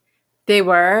wealthy. They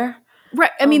were?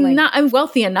 Right. I mean, I'm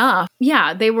wealthy enough.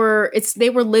 Yeah, they were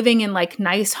living in like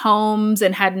nice homes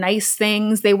and had nice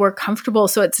things. They were comfortable.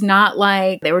 So it's not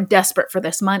like they were desperate for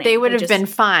this money. They would have been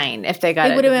fine if they got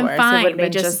They a would have divorce. been fine. They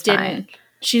just didn't. fine.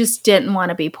 She just didn't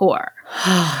want to be poor.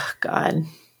 Oh, God.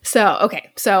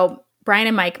 So Brian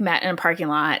and Mike met in a parking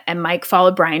lot, and Mike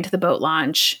followed Brian to the boat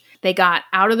launch. They got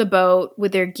out of the boat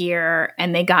with their gear,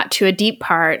 and they got to a deep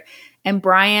part. And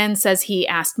Brian says he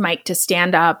asked Mike to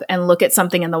stand up and look at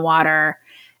something in the water,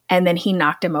 and then he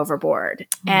knocked him overboard.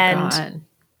 God.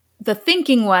 The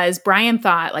thinking was Brian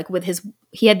thought, like, with his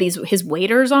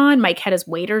waders on. Mike had his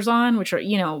waders on, which are,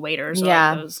 waders.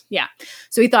 Yeah. Those, yeah.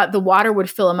 So he thought the water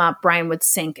would fill him up. Brian would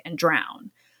sink and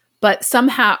drown. But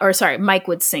Mike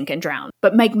would sink and drown.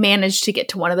 But Mike managed to get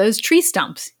to one of those tree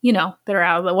stumps, that are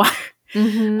out of the water.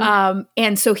 Mm-hmm.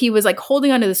 And so he was like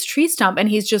holding onto this tree stump, and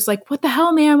he's just like, what the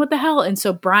hell, man? What the hell? And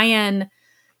so Brian,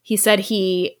 he said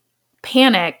he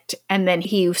panicked, and then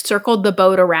he circled the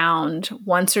boat around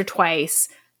once or twice,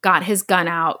 got his gun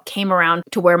out, came around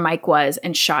to where Mike was,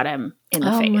 and shot him in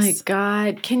the face. Oh my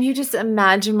God. Can you just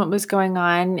imagine what was going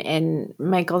on in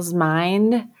Michael's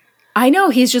mind? I know.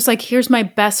 He's just like, here's my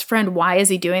best friend. Why is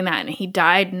he doing that? And he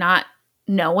died not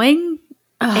knowing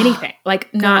anything,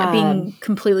 like not being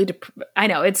completely. I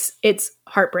know it's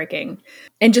heartbreaking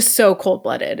and just so cold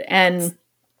blooded. And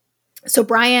so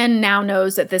Brian now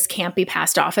knows that this can't be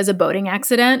passed off as a boating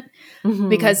accident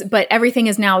but everything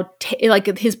is now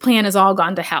like his plan has all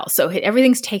gone to hell. So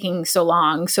everything's taking so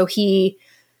long. So he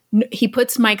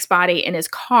puts Mike's body in his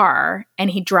car and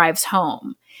he drives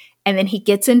home. And then he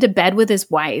gets into bed with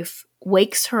his wife,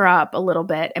 wakes her up a little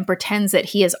bit and pretends that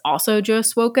he has also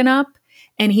just woken up.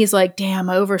 And he's like, damn,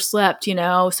 I overslept,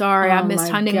 sorry, I Oh missed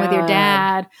my hunting with your God.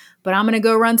 dad, but I'm going to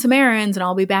go run some errands and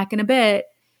I'll be back in a bit.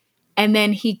 And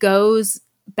then he goes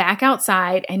back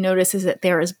outside and notices that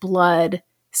there is blood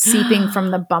seeping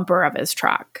from the bumper of his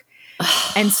truck.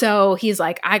 And so he's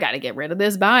like, I got to get rid of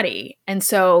this body. And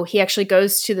so he actually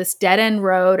goes to this dead end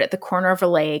road at the corner of a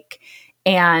lake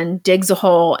and digs a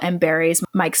hole and buries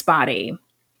Mike's body.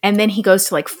 And then he goes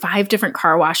to like 5 different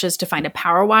car washes to find a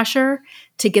power washer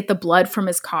to get the blood from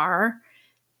his car.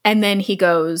 And then he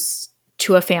goes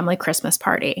to a family Christmas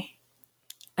party.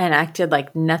 And acted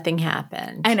like nothing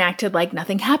happened. And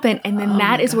then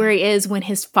that is where he is when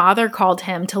his father called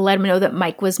him to let him know that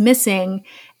Mike was missing.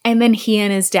 And then he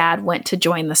and his dad went to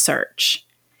join the search.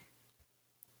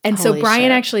 And so Holy Brian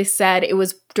shit. actually said it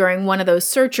was during one of those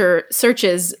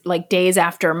searches, like days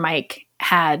after Mike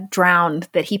had drowned,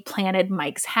 that he planted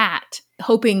Mike's hat,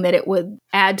 hoping that it would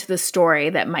add to the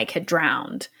story that Mike had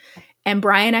drowned. And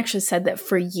Brian actually said that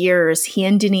for years, he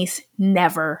and Denise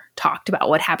never talked about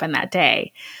what happened that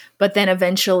day. But then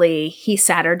eventually he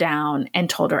sat her down and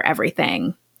told her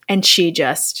everything. And she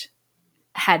just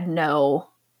had no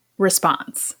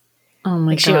response. Oh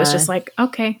my God. She was just like,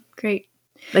 okay, great.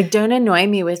 Like, don't annoy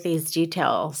me with these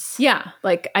details. Yeah.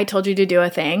 Like, I told you to do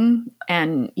a thing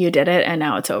and you did it and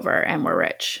now it's over and we're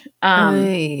rich.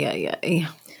 Yeah.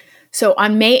 So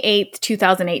on May 8th,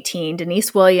 2018,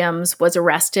 Denise Williams was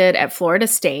arrested at Florida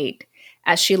State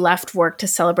as she left work to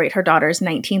celebrate her daughter's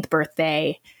 19th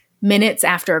birthday, minutes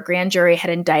after a grand jury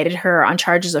had indicted her on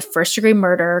charges of first-degree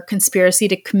murder, conspiracy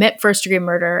to commit first-degree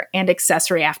murder, and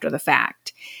accessory after the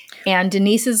fact. And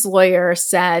Denise's lawyer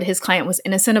said his client was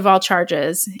innocent of all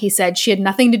charges. He said she had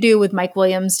nothing to do with Mike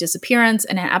Williams' disappearance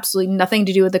and had absolutely nothing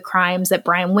to do with the crimes that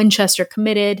Brian Winchester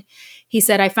committed. He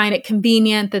said, I find it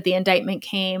convenient that the indictment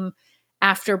came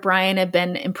after Brian had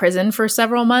been in prison for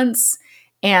several months.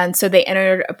 And so they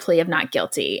entered a plea of not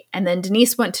guilty. And then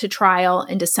Denise went to trial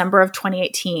in December of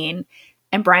 2018,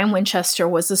 and Brian Winchester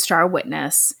was the star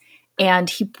witness. And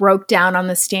he broke down on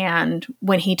the stand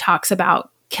when he talks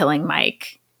about killing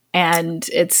Mike. And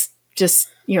it's just,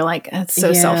 you're like, it's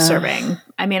so self-serving.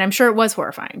 I mean, I'm sure it was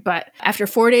horrifying. But after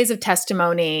 4 days of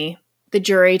testimony, the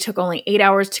jury took only 8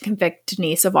 hours to convict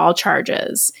Denise of all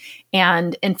charges.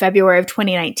 And in February of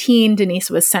 2019, Denise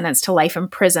was sentenced to life in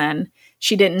prison.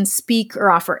 She didn't speak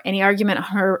or offer any argument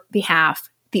on her behalf.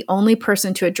 The only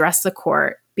person to address the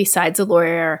court, besides a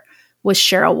lawyer, was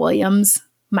Cheryl Williams,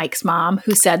 Mike's mom,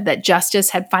 who said that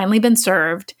justice had finally been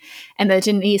served and that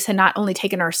Denise had not only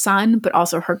taken her son, but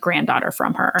also her granddaughter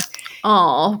from her.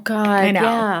 Oh, God. I know.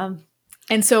 Yeah.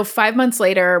 And so 5 months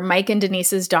later, Mike and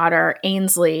Denise's daughter,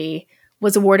 Ainsley,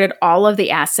 was awarded all of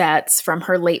the assets from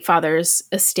her late father's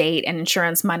estate and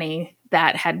insurance money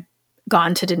that had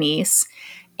gone to Denise.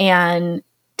 And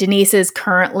Denise is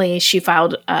currently, she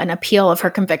filed an appeal of her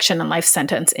conviction and life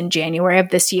sentence in January of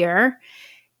this year.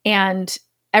 And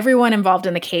everyone involved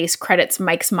in the case credits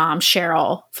Mike's mom,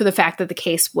 Cheryl, for the fact that the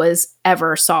case was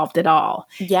ever solved at all.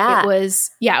 Yeah. It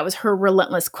was her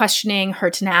relentless questioning, her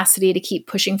tenacity to keep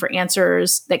pushing for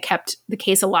answers that kept the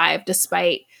case alive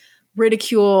despite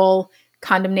ridicule,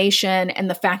 condemnation, and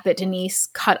the fact that Denise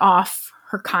cut off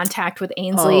her contact with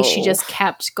Ainsley. She just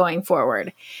kept going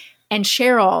forward. And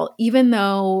Cheryl, even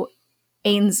though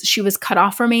she was cut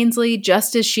off from Ainsley,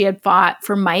 just as she had fought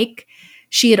for Mike,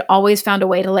 she had always found a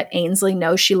way to let Ainsley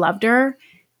know she loved her.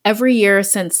 Every year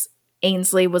since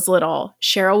Ainsley was little,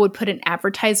 Cheryl would put an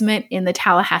advertisement in the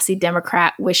Tallahassee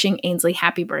Democrat wishing Ainsley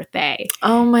happy birthday.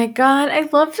 Oh my God, I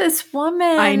love this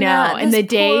woman. I know. And the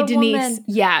day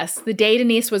the day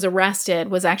Denise was arrested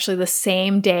was actually the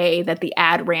same day that the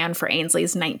ad ran for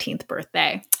Ainsley's 19th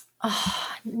birthday. Oh,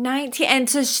 19. And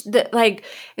so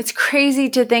it's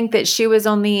crazy to think that she was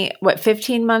only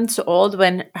 15 months old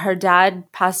when her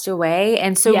dad passed away.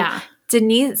 And so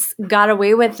Denise got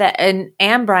away with it,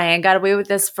 and Brian got away with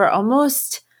this for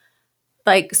almost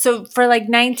for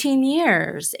 19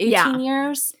 years, 18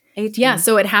 years. 18. Yeah.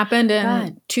 So it happened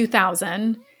in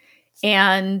 2000,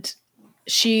 and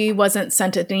Denise wasn't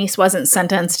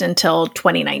sentenced until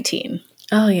 2019.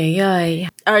 Oh, yeah.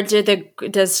 Or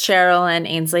does Cheryl and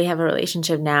Ainsley have a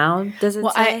relationship now? Does it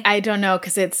say? I don't know,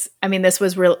 because this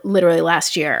was literally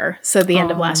last year. So the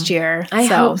end of last year. I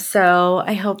hope so.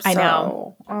 I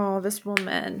know. Oh, this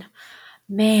woman.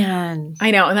 Man.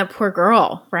 I know. And that poor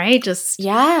girl, right?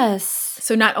 Yes.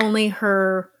 So not only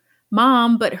her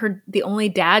mom, but the only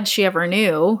dad she ever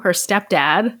knew, her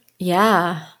stepdad.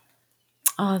 Yeah.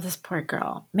 Oh, this poor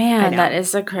girl. Man, that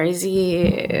is a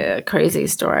crazy, crazy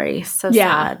story. So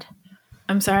sad.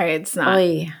 I'm sorry, it's not.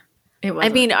 Oy. It I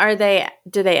wasn't. mean,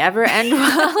 do they ever end well?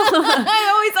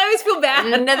 I always feel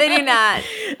bad. No, they do not.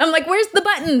 I'm like, where's the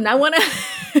button? I want to.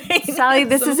 Sally,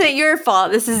 this isn't your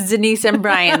fault. This is Denise and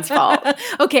Brian's fault.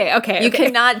 Okay. You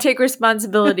cannot take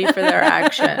responsibility for their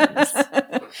actions.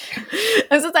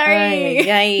 I'm so sorry.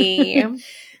 Yay.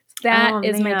 That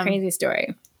is my man. crazy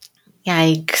story.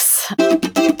 Yikes.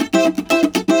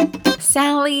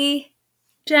 Sally,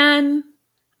 Jen.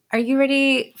 are you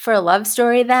ready for a love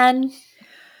story then?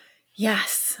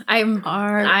 Yes, I'm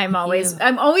I'm always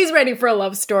ready for a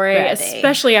love story, Ready.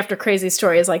 especially after crazy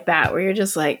stories like that, where you're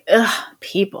just like, ugh,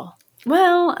 people.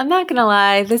 Well, I'm not going to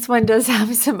lie. This one does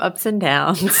have some ups and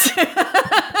downs.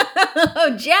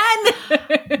 Oh,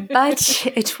 Jen. But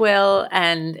it will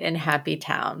end in Happy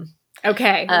Town.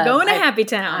 Okay, we're going to Happy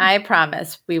Town. I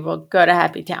promise we will go to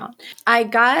Happy Town. I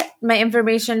got my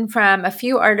information from a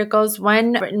few articles,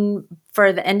 one written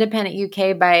for the Independent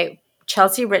UK by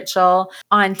Chelsea Ritchell,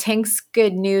 on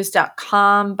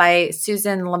tanksgoodnews.com by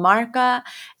Susan Lamarca,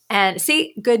 and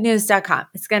goodnews.com.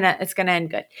 It's gonna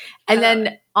end good. And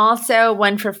then also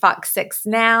one for Fox 6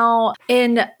 Now.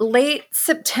 In late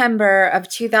September of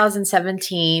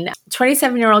 2017,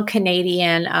 27-year-old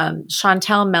Canadian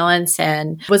Chantel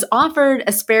Melanson was offered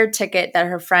a spare ticket that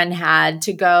her friend had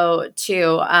to go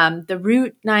to the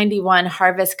Route 91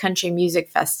 Harvest Country Music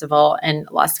Festival in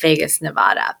Las Vegas,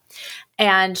 Nevada.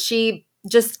 And she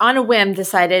just on a whim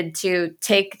decided to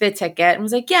take the ticket and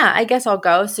was like, yeah, I guess I'll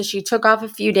go. So she took off a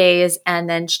few days and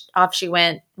then off she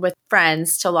went with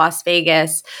friends to Las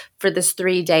Vegas for this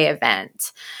 3-day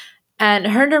event. And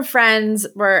her and her friends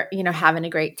were, having a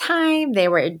great time. They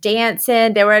were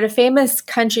dancing. They were at a famous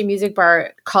country music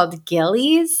bar called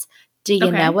Gillies. Do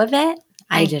you know of it?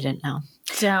 I didn't know.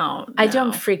 I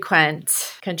don't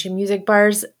frequent country music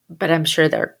bars, but I'm sure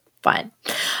they're fun.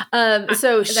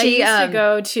 So she I used to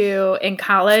go to, in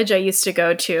college, I used to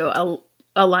go to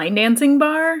a line dancing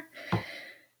bar.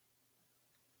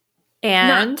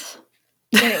 And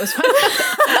it was fun.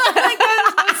 Like, there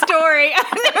was no story.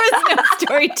 There was no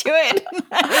story to it.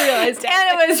 I realized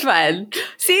and it was fun.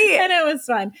 See? And it was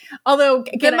fun. Although,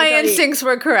 my instincts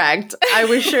were correct. I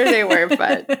was sure they were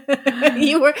fun.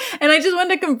 You were, and I just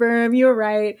wanted to confirm you were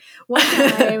right. One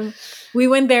time, we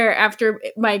went there after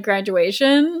my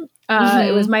graduation.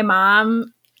 It was my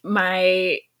mom,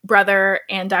 my brother,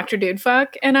 and Dr.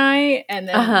 Dudefuck and I, and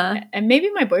then and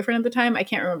maybe my boyfriend at the time. I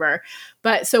can't remember.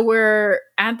 But so we're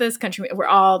at this country. We're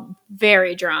all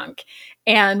very drunk,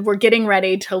 and we're getting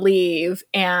ready to leave.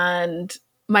 And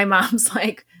my mom's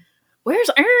like, "Where's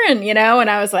Erin?" And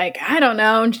I was like, "I don't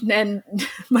know." And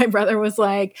my brother was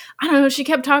like, "I don't know." She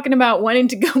kept talking about wanting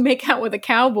to go make out with a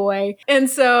cowboy. And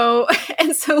so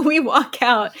we walk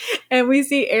out and we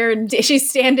see Erin.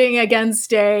 She's standing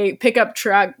against a pickup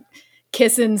truck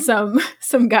kissing some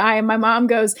guy. And my mom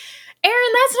goes,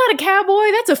 "Erin, that's not a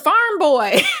cowboy. That's a farm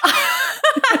boy."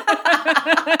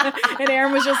 And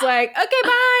Erin was just like, "Okay,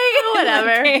 bye."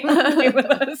 Whatever. Came and played with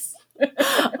us.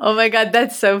 Oh my God,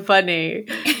 that's so funny.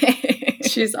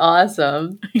 She's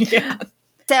awesome. Yeah.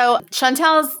 So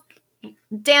Chantel's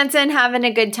dancing, having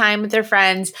a good time with her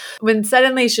friends, when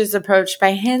suddenly she's approached by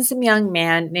a handsome young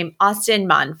man named Austin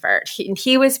Monfort.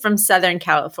 He was from Southern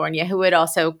California, who would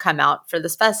also come out for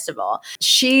this festival.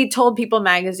 She told People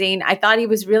magazine, "I thought he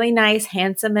was really nice,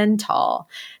 handsome, and tall."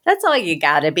 That's all you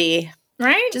gotta be.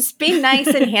 Right? Just be nice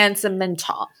and handsome and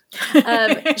tall.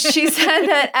 She said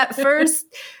that at first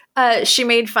she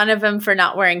made fun of him for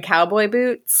not wearing cowboy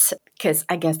boots, because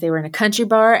I guess they were in a country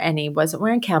bar and he wasn't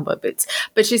wearing cowboy boots.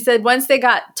 But she said once they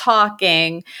got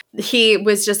talking, he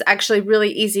was just actually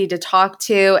really easy to talk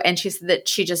to. And she said that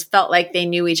she just felt like they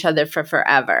knew each other for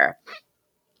forever.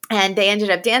 And they ended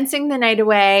up dancing the night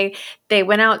away. They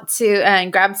went out to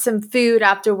and grabbed some food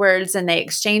afterwards, and they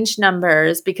exchanged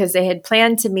numbers because they had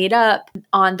planned to meet up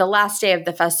on the last day of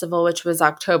the festival, which was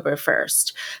October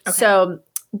 1st. Okay. So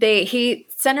he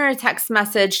sent her a text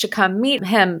message to come meet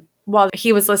him while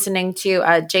he was listening to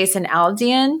Jason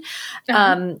Aldean.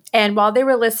 And while they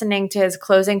were listening to his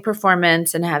closing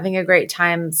performance and having a great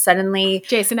time, suddenly...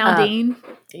 Jason Aldean?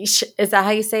 Is that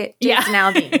how you say it? Jason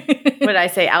Yeah. Aldean. What did I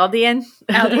say? Aldean?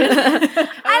 I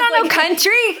don't know,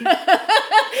 country.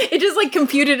 It just like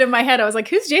computed in my head. I was like,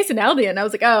 who's Jason Aldean? I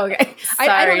was like, oh, okay.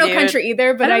 I don't know dude. Country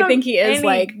either, but I think he is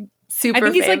like... Super I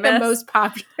think he's famous. like the most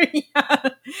popular. Yeah.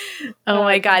 Oh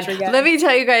my God. Let me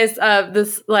tell you guys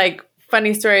this like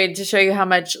funny story to show you how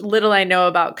much little I know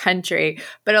about country.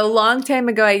 But a long time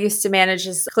ago, I used to manage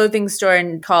this clothing store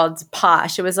called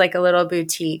Posh. It was like a little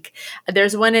boutique.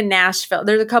 There's one in Nashville.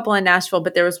 There's a couple in Nashville,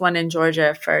 but there was one in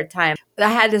Georgia for a time. I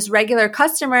had this regular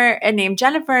customer named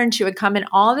Jennifer, and she would come in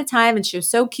all the time, and she was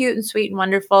so cute and sweet and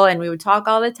wonderful, and we would talk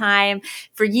all the time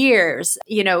for years,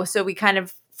 so we kind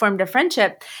of formed a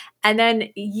friendship. And then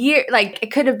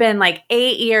it could have been like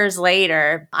 8 years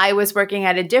later, I was working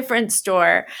at a different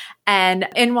store, and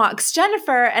in walks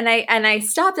Jennifer, and I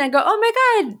stopped and I go, "Oh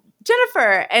my God,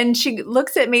 Jennifer." And she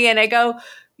looks at me and I go,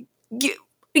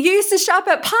 You used to shop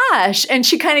at Posh. And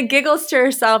she kind of giggles to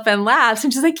herself and laughs.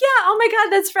 And she's like, "Yeah, oh my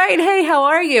God, that's right. Hey, how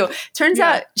are you?" Turns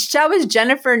out that was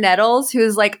Jennifer Nettles,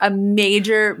 who's like a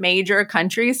major, major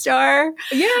country star.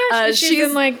 Yeah, she's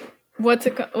in like,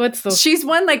 she's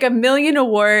won like 1 million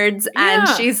awards, and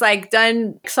she's like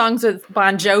done songs with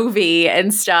Bon Jovi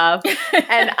and stuff.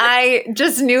 And I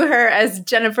just knew her as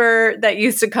Jennifer that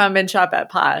used to come and shop at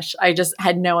Posh. I just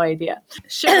had no idea.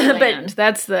 Sugarland. But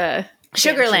that's the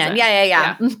Sugarland.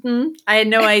 Yeah. Mm-hmm. I had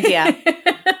no idea.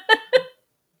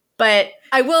 But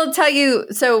I will tell you,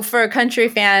 so for country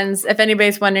fans, if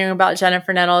anybody's wondering about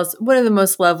Jennifer Nettles, one of the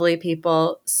most lovely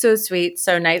people, so sweet,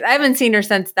 so nice. I haven't seen her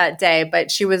since that day,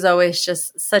 but she was always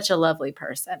just such a lovely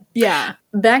person. Yeah.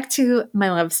 Back to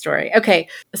my love story. Okay,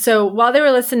 so while they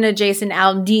were listening to Jason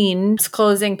Aldean's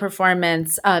closing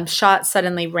performance, shots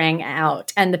suddenly rang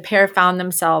out, and the pair found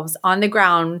themselves on the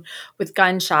ground with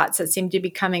gunshots that seemed to be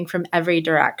coming from every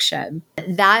direction.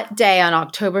 That day on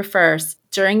October 1st,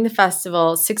 during the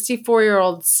festival,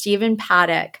 64-year-old Stephen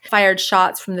Paddock fired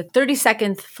shots from the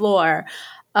 32nd floor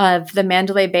of the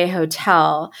Mandalay Bay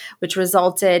Hotel, which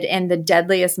resulted in the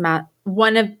deadliest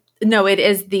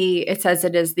it says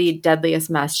it is the deadliest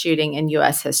mass shooting in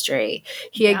U.S. history.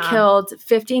 He had killed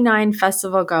 59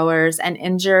 festival goers and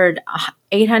injured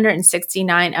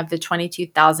 869 of the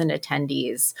 22,000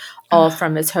 attendees, all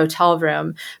from his hotel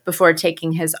room, before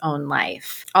taking his own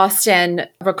life. Austin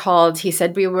recalled, he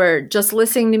said, "We were just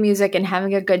listening to music and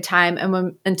having a good time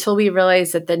until we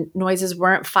realized that the noises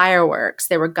weren't fireworks,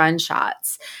 they were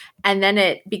gunshots. And then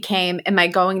it became, am I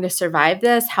going to survive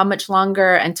this? How much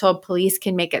longer until police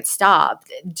can make it stop?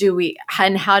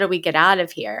 And how do we get out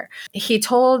of here?" He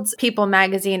told People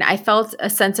magazine, "I felt a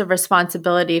sense of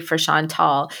responsibility for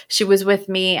Chantal. She was with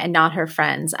me and not her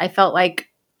friends. I felt like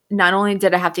not only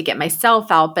did I have to get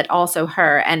myself out, but also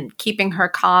her, and keeping her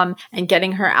calm and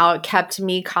getting her out kept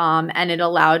me calm, and it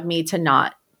allowed me to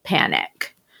not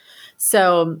panic."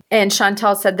 So, and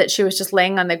Chantal said that she was just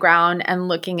laying on the ground and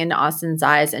looking into Austin's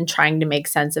eyes and trying to make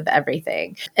sense of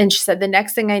everything. And she said, "The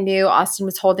next thing I knew, Austin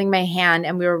was holding my hand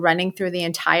and we were running through the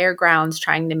entire grounds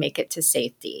trying to make it to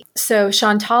safety." So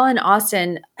Chantal and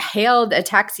Austin hailed a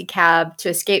taxi cab to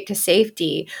escape to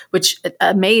safety, which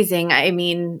amazing. I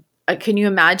mean, can you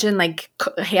imagine like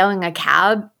hailing a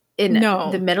cab in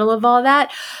the middle of all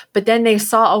that? But then they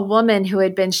saw a woman who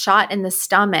had been shot in the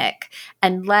stomach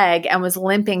and leg and was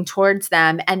limping towards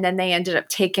them. And then they ended up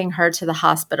taking her to the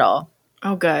hospital.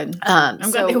 Oh, good. I'm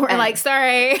glad they weren't like,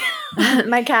 "Sorry,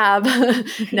 my cab."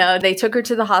 No, they took her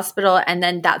to the hospital, and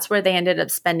then that's where they ended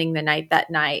up spending the night that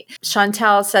night.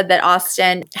 Chantal said that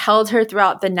Austin held her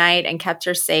throughout the night and kept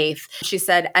her safe. She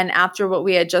said, "And after what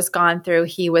we had just gone through,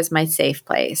 he was my safe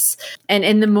place." And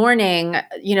in the morning,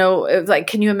 it was like,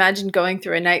 can you imagine going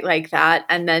through a night like that?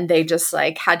 And then they just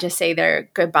like had to say their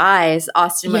goodbyes.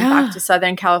 Austin went back to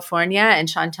Southern California, and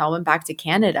Chantal went back to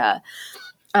Canada.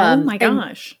 Oh my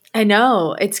gosh. I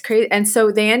know, it's crazy. And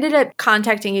so they ended up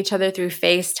contacting each other through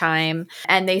FaceTime,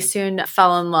 and they soon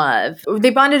fell in love. They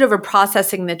bonded over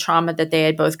processing the trauma that they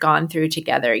had both gone through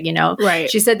together, Right.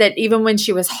 She said that even when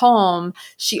she was home,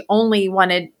 she only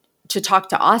wanted to talk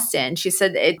to Austin. She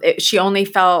said she only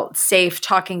felt safe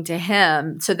talking to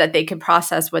him so that they could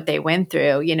process what they went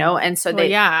through, And so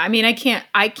I mean, I can't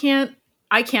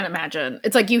imagine.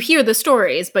 It's like you hear the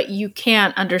stories, but you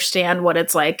can't understand what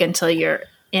it's like until you're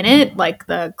in it, like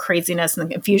the craziness and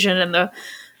the confusion and the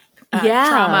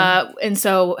trauma. And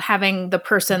so having the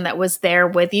person that was there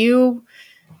with you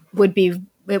would be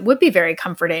very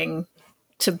comforting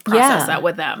to process that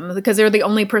with them, because they're the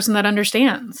only person that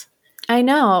understands. I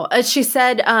know. She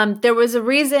said there was a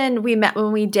reason we met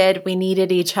when we did. We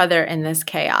needed each other in this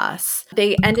chaos.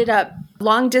 They ended up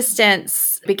long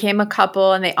distance, became a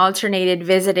couple, and they alternated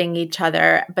visiting each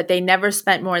other, but they never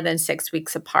spent more than 6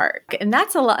 weeks apart. And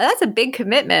that's a lot. That's a big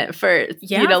commitment for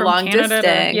long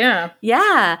distance.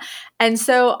 Yeah. And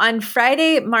so on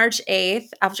Friday, March 8th,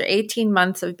 after 18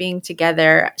 months of being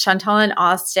together, Chantal and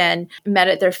Austin met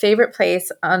at their favorite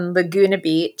place on Laguna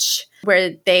Beach.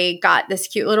 where they got this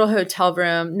cute little hotel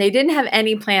room. They didn't have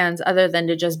any plans other than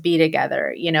to just be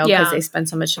together, because they spent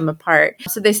so much time apart.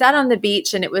 So they sat on the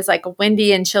beach, and it was like a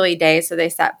windy and chilly day. So they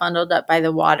sat bundled up by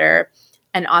the water.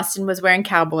 And Austin was wearing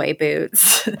cowboy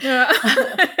boots,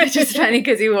 which is funny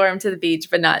because he wore them to the beach,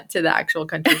 but not to the actual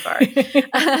country bar.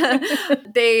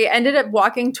 They ended up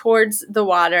walking towards the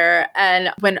water,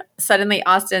 and when suddenly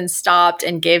Austin stopped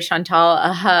and gave Chantal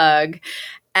a hug,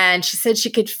 and she said she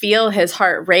could feel his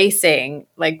heart racing,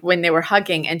 like when they were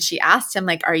hugging, and she asked him,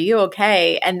 like, "Are you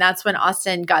okay?" And that's when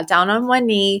Austin got down on one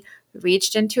knee,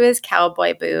 reached into his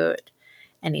cowboy boot,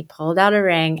 and he pulled out a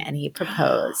ring and he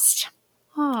proposed.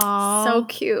 Aww. So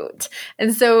cute.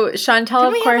 And so Chantal,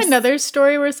 of course, have another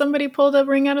story where somebody pulled a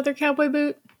ring out of their cowboy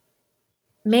boot?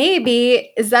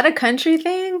 Maybe. Is that a country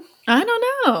thing? I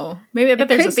don't know. Maybe I bet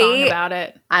there's a song about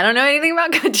it. I don't know anything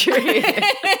about country.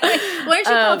 Why don't you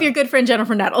call up your good friend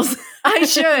Jennifer Nettles? I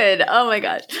should. Oh my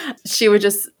gosh. She would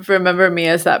just remember me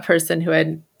as that person who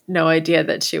had no idea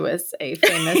that she was a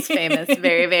famous,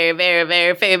 very, very, very,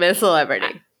 very famous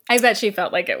celebrity. I bet she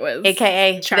felt like it was.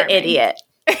 AKA charming. The idiot.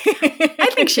 I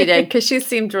think she did because she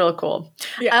seemed real cool.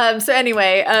 Yeah. So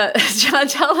anyway,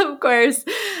 Chantal, of course,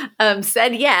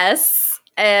 said yes.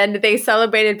 And they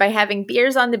celebrated by having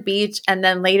beers on the beach. And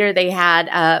then later they had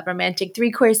a romantic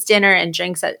 3-course dinner and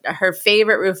drinks at her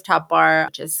favorite rooftop bar,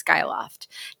 which is Skyloft.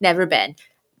 Never been.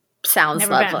 Sounds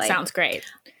lovely. Sounds great.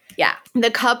 Yeah. The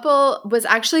couple was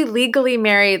actually legally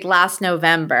married last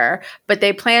November, but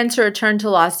they planned to return to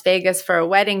Las Vegas for a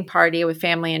wedding party with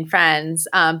family and friends.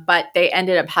 But they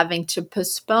ended up having to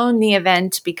postpone the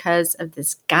event because of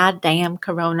this goddamn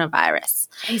coronavirus.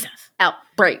 Jesus.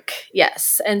 Outbreak.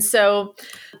 Yes. And so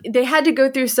they had to go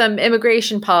through some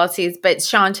immigration policies, but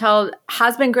Chantal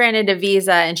has been granted a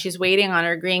visa and she's waiting on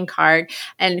her green card.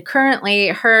 And currently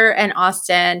her and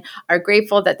Austin are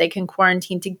grateful that they can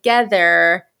quarantine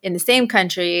together in the same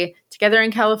country, together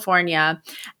in California.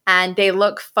 And they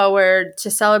look forward to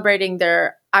celebrating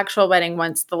their actual wedding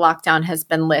once the lockdown has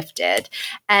been lifted.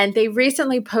 And they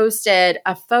recently posted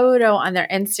a photo on their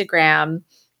Instagram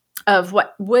of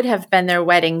what would have been their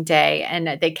wedding day.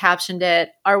 And they captioned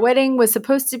it, "Our wedding was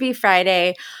supposed to be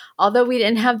Friday. Although we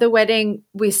didn't have the wedding,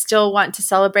 we still want to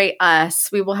celebrate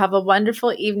us. We will have a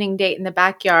wonderful evening date in the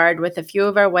backyard with a few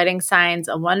of our wedding signs,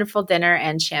 a wonderful dinner,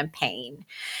 and champagne."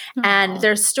 Aww. And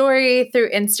their story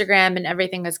through Instagram and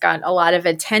everything has gotten a lot of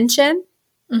attention.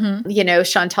 Mm-hmm.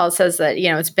 Chantal says that,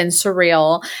 it's been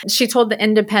surreal. She told The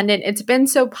Independent, "It's been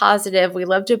so positive. We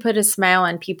love to put a smile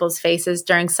on people's faces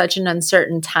during such an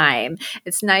uncertain time.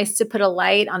 It's nice to put a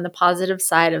light on the positive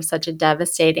side of such a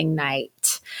devastating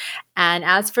night." And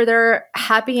as for their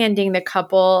happy ending, the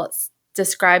couple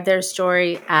described their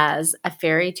story as a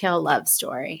fairy tale love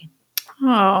story.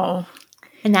 Oh.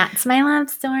 And that's my love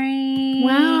story.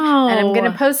 Wow. And I'm going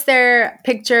to post their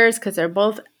pictures because they're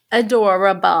both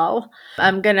adorable.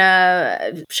 I'm going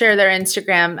to share their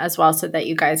Instagram as well so that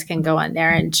you guys can go on there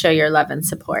and show your love and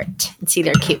support and see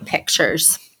their cute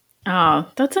pictures. Oh,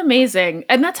 that's amazing.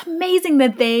 And that's amazing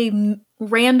that they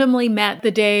randomly met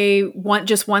the day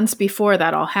just once before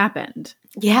that all happened.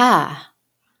 Yeah.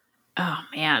 Oh,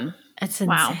 man. It's insane.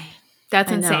 Wow.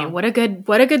 That's insane. What a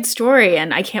good story.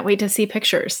 And I can't wait to see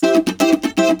pictures.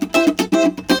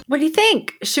 What do you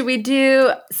think? Should we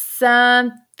do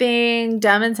something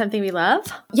dumb and something we love?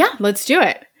 Yeah, let's do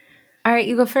it. All right,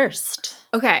 you go first.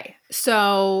 Okay.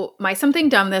 So my something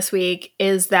dumb this week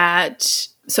is that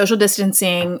social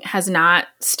distancing has not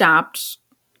stopped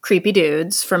creepy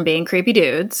dudes from being creepy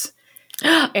dudes.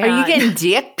 Are you getting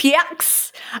dick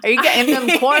pics? Are you getting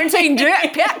them quarantine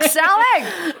dick pics, Sally?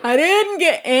 I didn't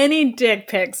get any dick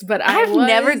pics, but I've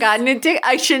never gotten a dick.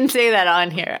 I shouldn't say that on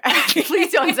here.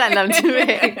 Please don't send them to me.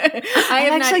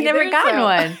 I've actually never gotten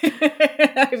one.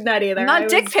 I've not either. Not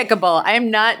dick pickable. I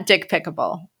am not dick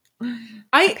pickable.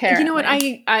 You know what?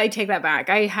 I take that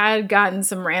back. I had gotten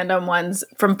some random ones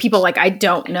from people like I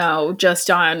don't know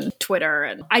just on Twitter.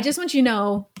 And I just want you to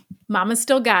know, Mama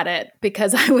still got it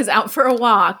because I was out for a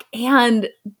walk. And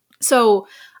so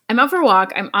I'm out for a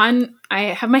walk. I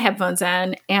have my headphones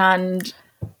in and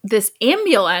this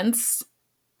ambulance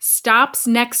stops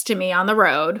next to me on the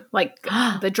road. Like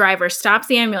the driver stops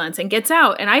the ambulance and gets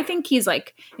out. And I think he's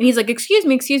like, excuse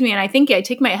me. And I think I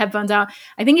take my headphones out.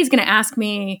 I think he's going to ask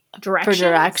me directions. For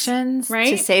directions, right?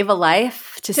 To save a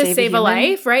life. To save a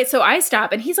life, right? So I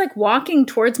stop and he's like walking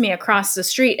towards me across the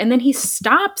street. And then he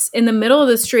stops in the middle of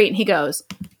the street and he goes,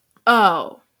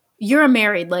 "Oh, you're a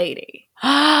married lady."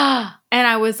 And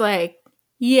I was like,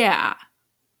 "Yeah."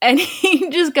 And he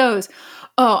just goes,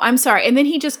 oh, I'm sorry. And then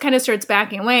he just kind of starts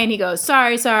backing away and he goes,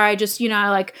 sorry, I just,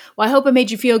 like, well, I hope it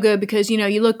made you feel good because,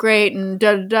 you look great and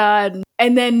da-da-da.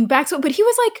 And then backs up. But he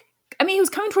was like, he was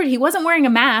coming toward, he wasn't wearing a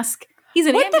mask. He's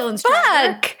an ambulance driver.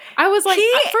 Fuck? I was like,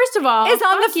 first of all, is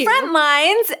on the front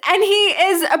lines and he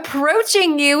is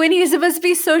approaching you and he's supposed to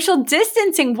be social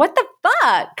distancing. What the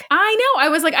fuck? I know. I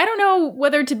was like, I don't know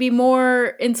whether to be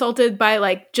more insulted by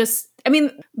like just,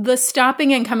 the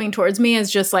stopping and coming towards me is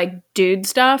just like dude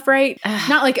stuff, right?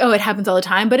 Not like, oh, it happens all the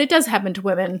time, but it does happen to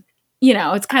women.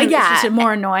 It's kind of it's just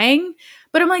more annoying.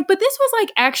 But I'm like, but this was like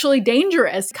actually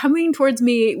dangerous coming towards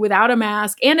me without a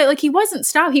mask. And he wasn't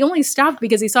stopped. He only stopped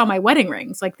because he saw my wedding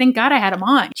rings. Like, thank God I had them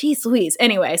on. Jeez Louise.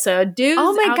 Anyway, so dudes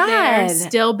out there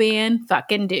still being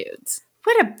fucking dudes.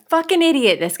 What a fucking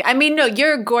idiot this guy. No,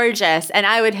 you're gorgeous and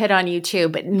I would hit on you too,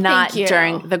 but not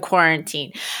during the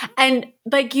quarantine. And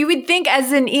like you would think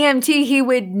as an EMT, he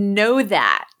would know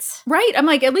that. Right. I'm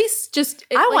like, at least just.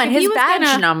 I want his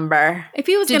badge number. If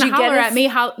he was going to holler at me,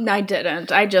 no, I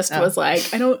didn't. I just was like,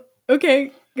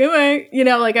 okay, go away.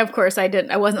 Of course I didn't.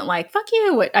 I wasn't like, fuck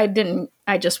you. I didn't.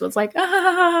 I just was like,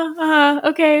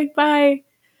 okay, bye.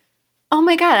 Oh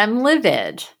my God, I'm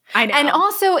livid. I know. And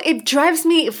also, it drives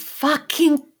me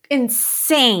fucking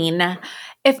insane.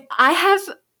 If I have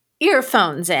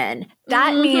earphones in,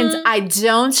 that means I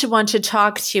don't want to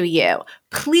talk to you.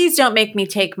 Please don't make me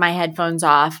take my headphones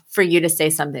off for you to say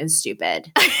something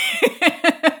stupid. While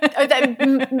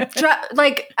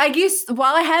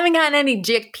I haven't gotten any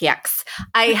dick pics,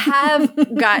 I have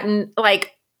gotten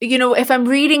if I'm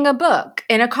reading a book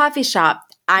in a coffee shop,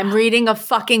 I'm reading a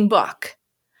fucking book.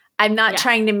 I'm not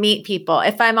trying to meet people.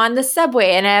 If I'm on the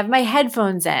subway and I have my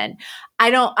headphones in, I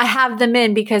have them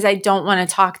in because I don't want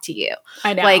to talk to you.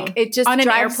 I know. Like it just on an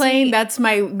drives airplane, me. that's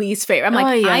my least favorite. I'm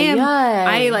like,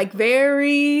 I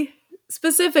very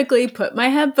specifically put my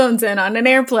headphones in on an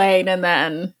airplane and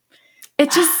then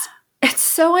It's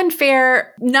so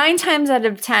unfair. 9 times out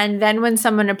of 10, then when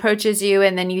someone approaches you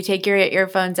and then you take your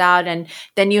earphones out and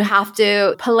then you have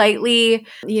to politely,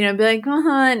 be like,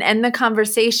 and end the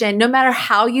conversation. No matter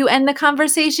how you end the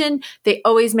conversation, they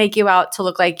always make you out to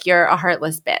look like you're a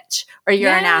heartless bitch or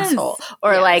you're an asshole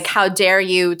or like, how dare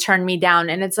you turn me down?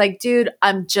 And it's like, dude,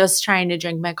 I'm just trying to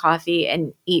drink my coffee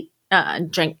and eat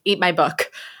my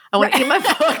book. I want to eat my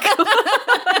book.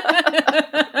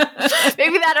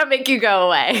 Maybe that'll make you go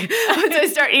away once I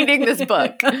start eating this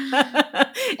book.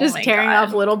 Just tearing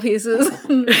off little pieces.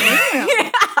 Man,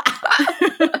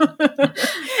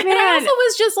 I also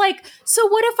was just like, so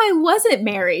what if I wasn't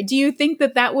married? Do you think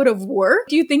that would have worked?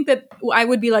 Do you think that I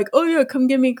would be like, oh yeah, come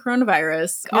give me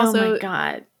coronavirus? Also, oh my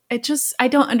God. I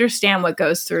don't understand what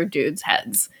goes through dudes'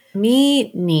 heads.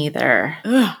 Me neither.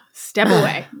 Ugh, step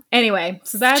away. Anyway,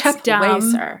 so that's step dumb. away,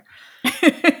 sir.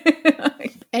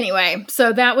 Anyway,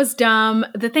 so that was dumb.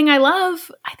 The thing I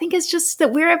love, I think, is just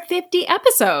that we're at 50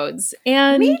 episodes.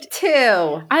 And me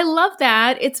too. I love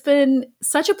that. It's been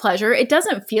such a pleasure. It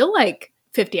doesn't feel like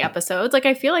 50 episodes. Like,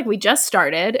 I feel like we just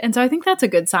started. And so I think that's a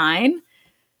good sign.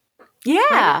 Yeah.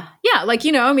 Right? Yeah. Like,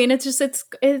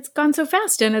 it's gone so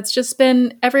fast. And it's just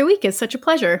been every week is such a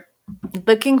pleasure.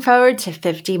 Looking forward to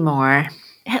 50 more.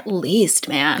 At least,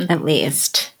 man. At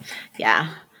least.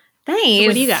 Yeah. Thanks. So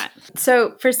what do you got?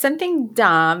 So for something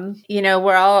dumb,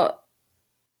 we're all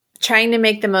trying to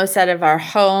make the most out of our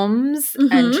homes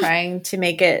and trying to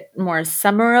make it more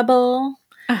summerable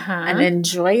and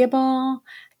enjoyable.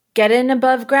 Get an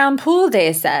above ground pool,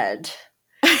 they said.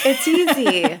 It's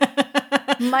easy.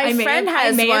 My friend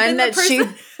has one that she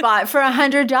bought for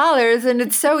 $100 and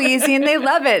it's so easy and they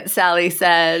love it, Sally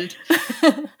said.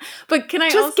 But can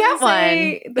I just also get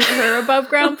say that her above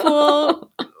ground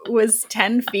pool was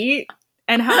 10 feet?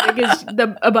 And how big is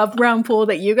the above ground pool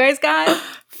that you guys got?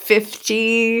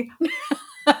 50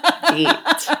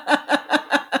 feet.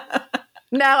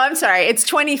 No, I'm sorry. It's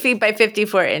 20 feet by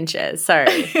 54 inches.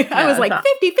 Sorry. I was like,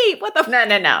 50 feet? What the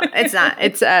No. It's not.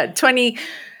 It's 20,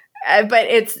 but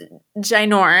it's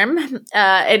ginorm.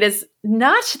 It is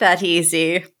not that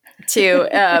easy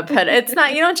to put. It's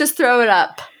not, you don't just throw it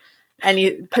up and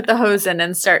you put the hose in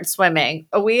and start swimming.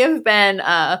 We have been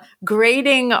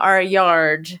grading our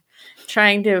yard,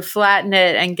 trying to flatten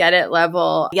it and get it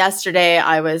level. Yesterday,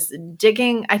 I was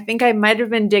digging. I think I might have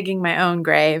been digging my own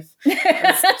grave.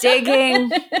 I was digging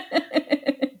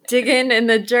in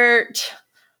the dirt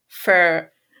for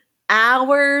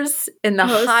hours in the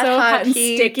hot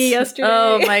heat. Sticky yesterday.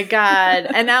 Oh my God.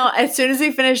 And now as soon as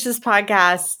we finish this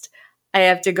podcast, I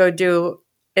have to go do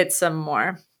it some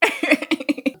more.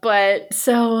 But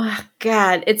so,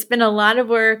 God, it's been a lot of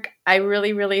work. I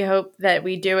really, really hope that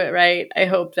we do it right. I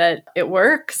hope that it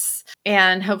works.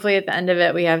 And hopefully at the end of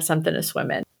it, we have something to swim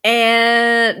in.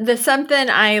 And the something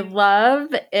I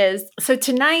love is, so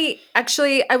tonight,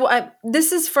 actually,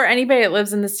 this is for anybody that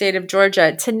lives in the state of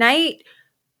Georgia. Tonight,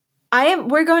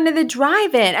 we're going to the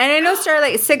drive-in. And I know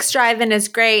Starlight 6 Drive-In is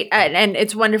great and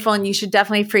it's wonderful and you should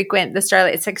definitely frequent the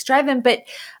Starlight 6 Drive-In. But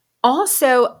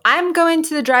also, I'm going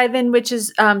to the drive-in, which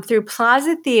is through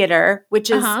Plaza Theater, which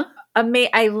is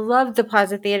I love the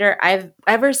Plaza Theater.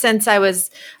 Ever since I was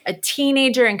a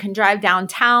teenager and can drive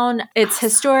downtown. It's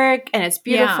historic and it's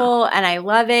beautiful and I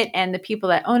love it. And the people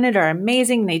that own it are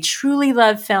amazing. They truly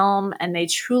love film and they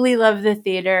truly love the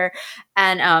theater.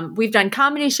 And we've done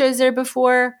comedy shows there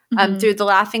before through the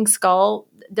Laughing Skull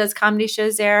does comedy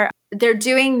shows there. They're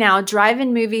doing now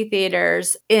drive-in movie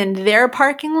theaters in their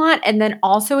parking lot and then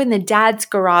also in the Dad's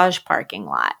Garage parking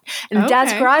lot. And the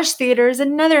Dad's Garage Theater is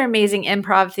another amazing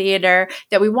improv theater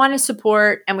that we want to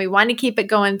support and we want to keep it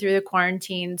going through the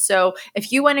quarantine. So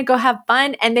if you want to go have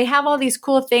fun, and they have all these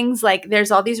cool things, like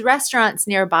there's all these restaurants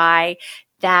nearby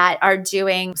that are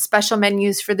doing special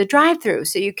menus for the drive-thru.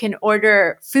 So you can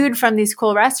order food from these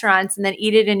cool restaurants and then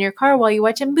eat it in your car while you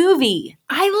watch a movie.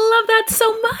 I love that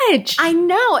so much. I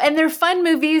know. And they're fun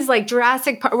movies like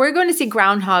Jurassic Park. We're going to see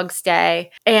Groundhog's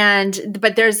Day.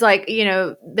 But there's like,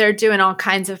 they're doing all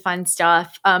kinds of fun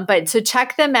stuff. But so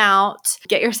check them out,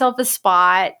 get yourself a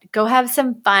spot, go have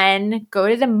some fun, go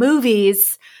to the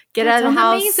movies. Get out of the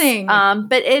house. Amazing.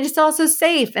 But it's also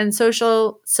safe and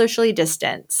socially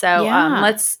distant. So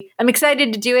I'm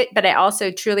excited to do it, but I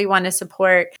also truly want to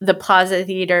support the Plaza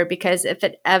Theater because if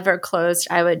it ever closed,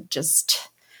 I would just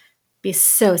be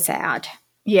so sad.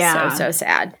 Yeah. So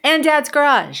sad. And Dad's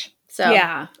Garage. So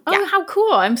yeah. Oh, how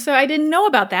cool. I didn't know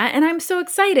about that. And I'm so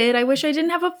excited. I wish I didn't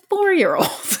have a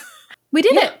 4-year-old. We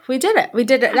did it. We did it.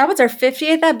 That was our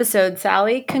 50th episode,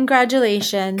 Sally.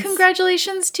 Congratulations.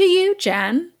 Congratulations to you,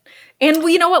 Jen. And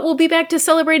you know what? We'll be back to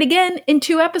celebrate again in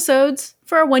 2 episodes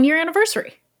for our 1-year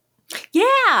anniversary.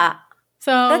 Yeah.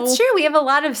 So that's true. We have a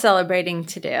lot of celebrating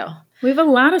to do. We have a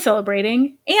lot of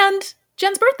celebrating. And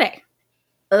Jen's birthday.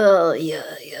 Oh, yeah.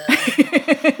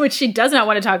 Which she does not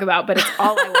want to talk about, but it's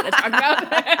all I want to talk about.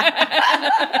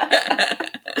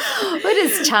 What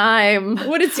is time?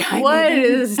 What is time? What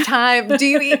is time? Do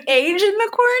you age in the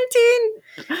quarantine?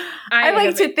 I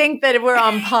like to think that we're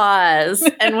on pause,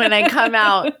 and when I come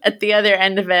out at the other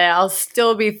end of it, I'll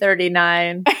still be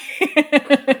 39.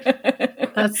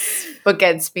 That's what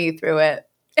gets me through it.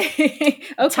 Okay,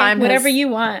 whatever you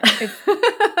want.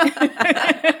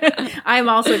 I'm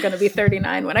also going to be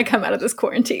 39 when I come out of this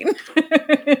quarantine.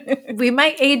 We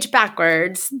might age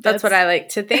backwards. That's what I like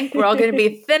to think. We're all going to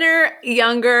be thinner,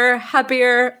 younger,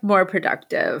 happier, more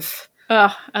productive.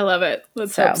 Oh, I love it.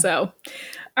 Let's hope so.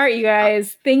 All right, you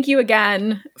guys. Thank you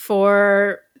again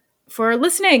for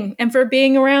listening and for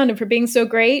being around and for being so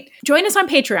great. Join us on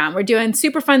Patreon. We're doing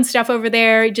super fun stuff over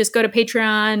there. Just go to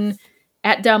Patreon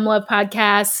at Dumb Love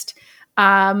Podcast.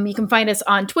 You can find us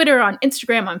on Twitter, on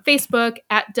Instagram, on Facebook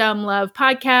at Dumb Love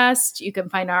Podcast. You can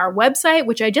find our website,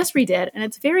 which I just redid, and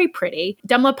it's very pretty,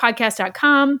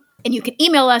 dumblovepodcast.com. And you can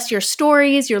email us your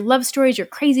stories, your love stories, your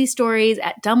crazy stories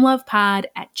at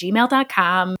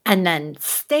dumblovepod@gmail.com. And then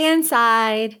stay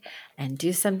inside and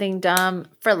do something dumb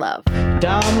for love.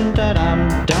 Dum da dum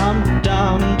dum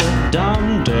dum da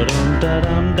dum da dum da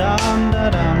dum dum da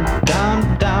dum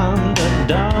dum dum.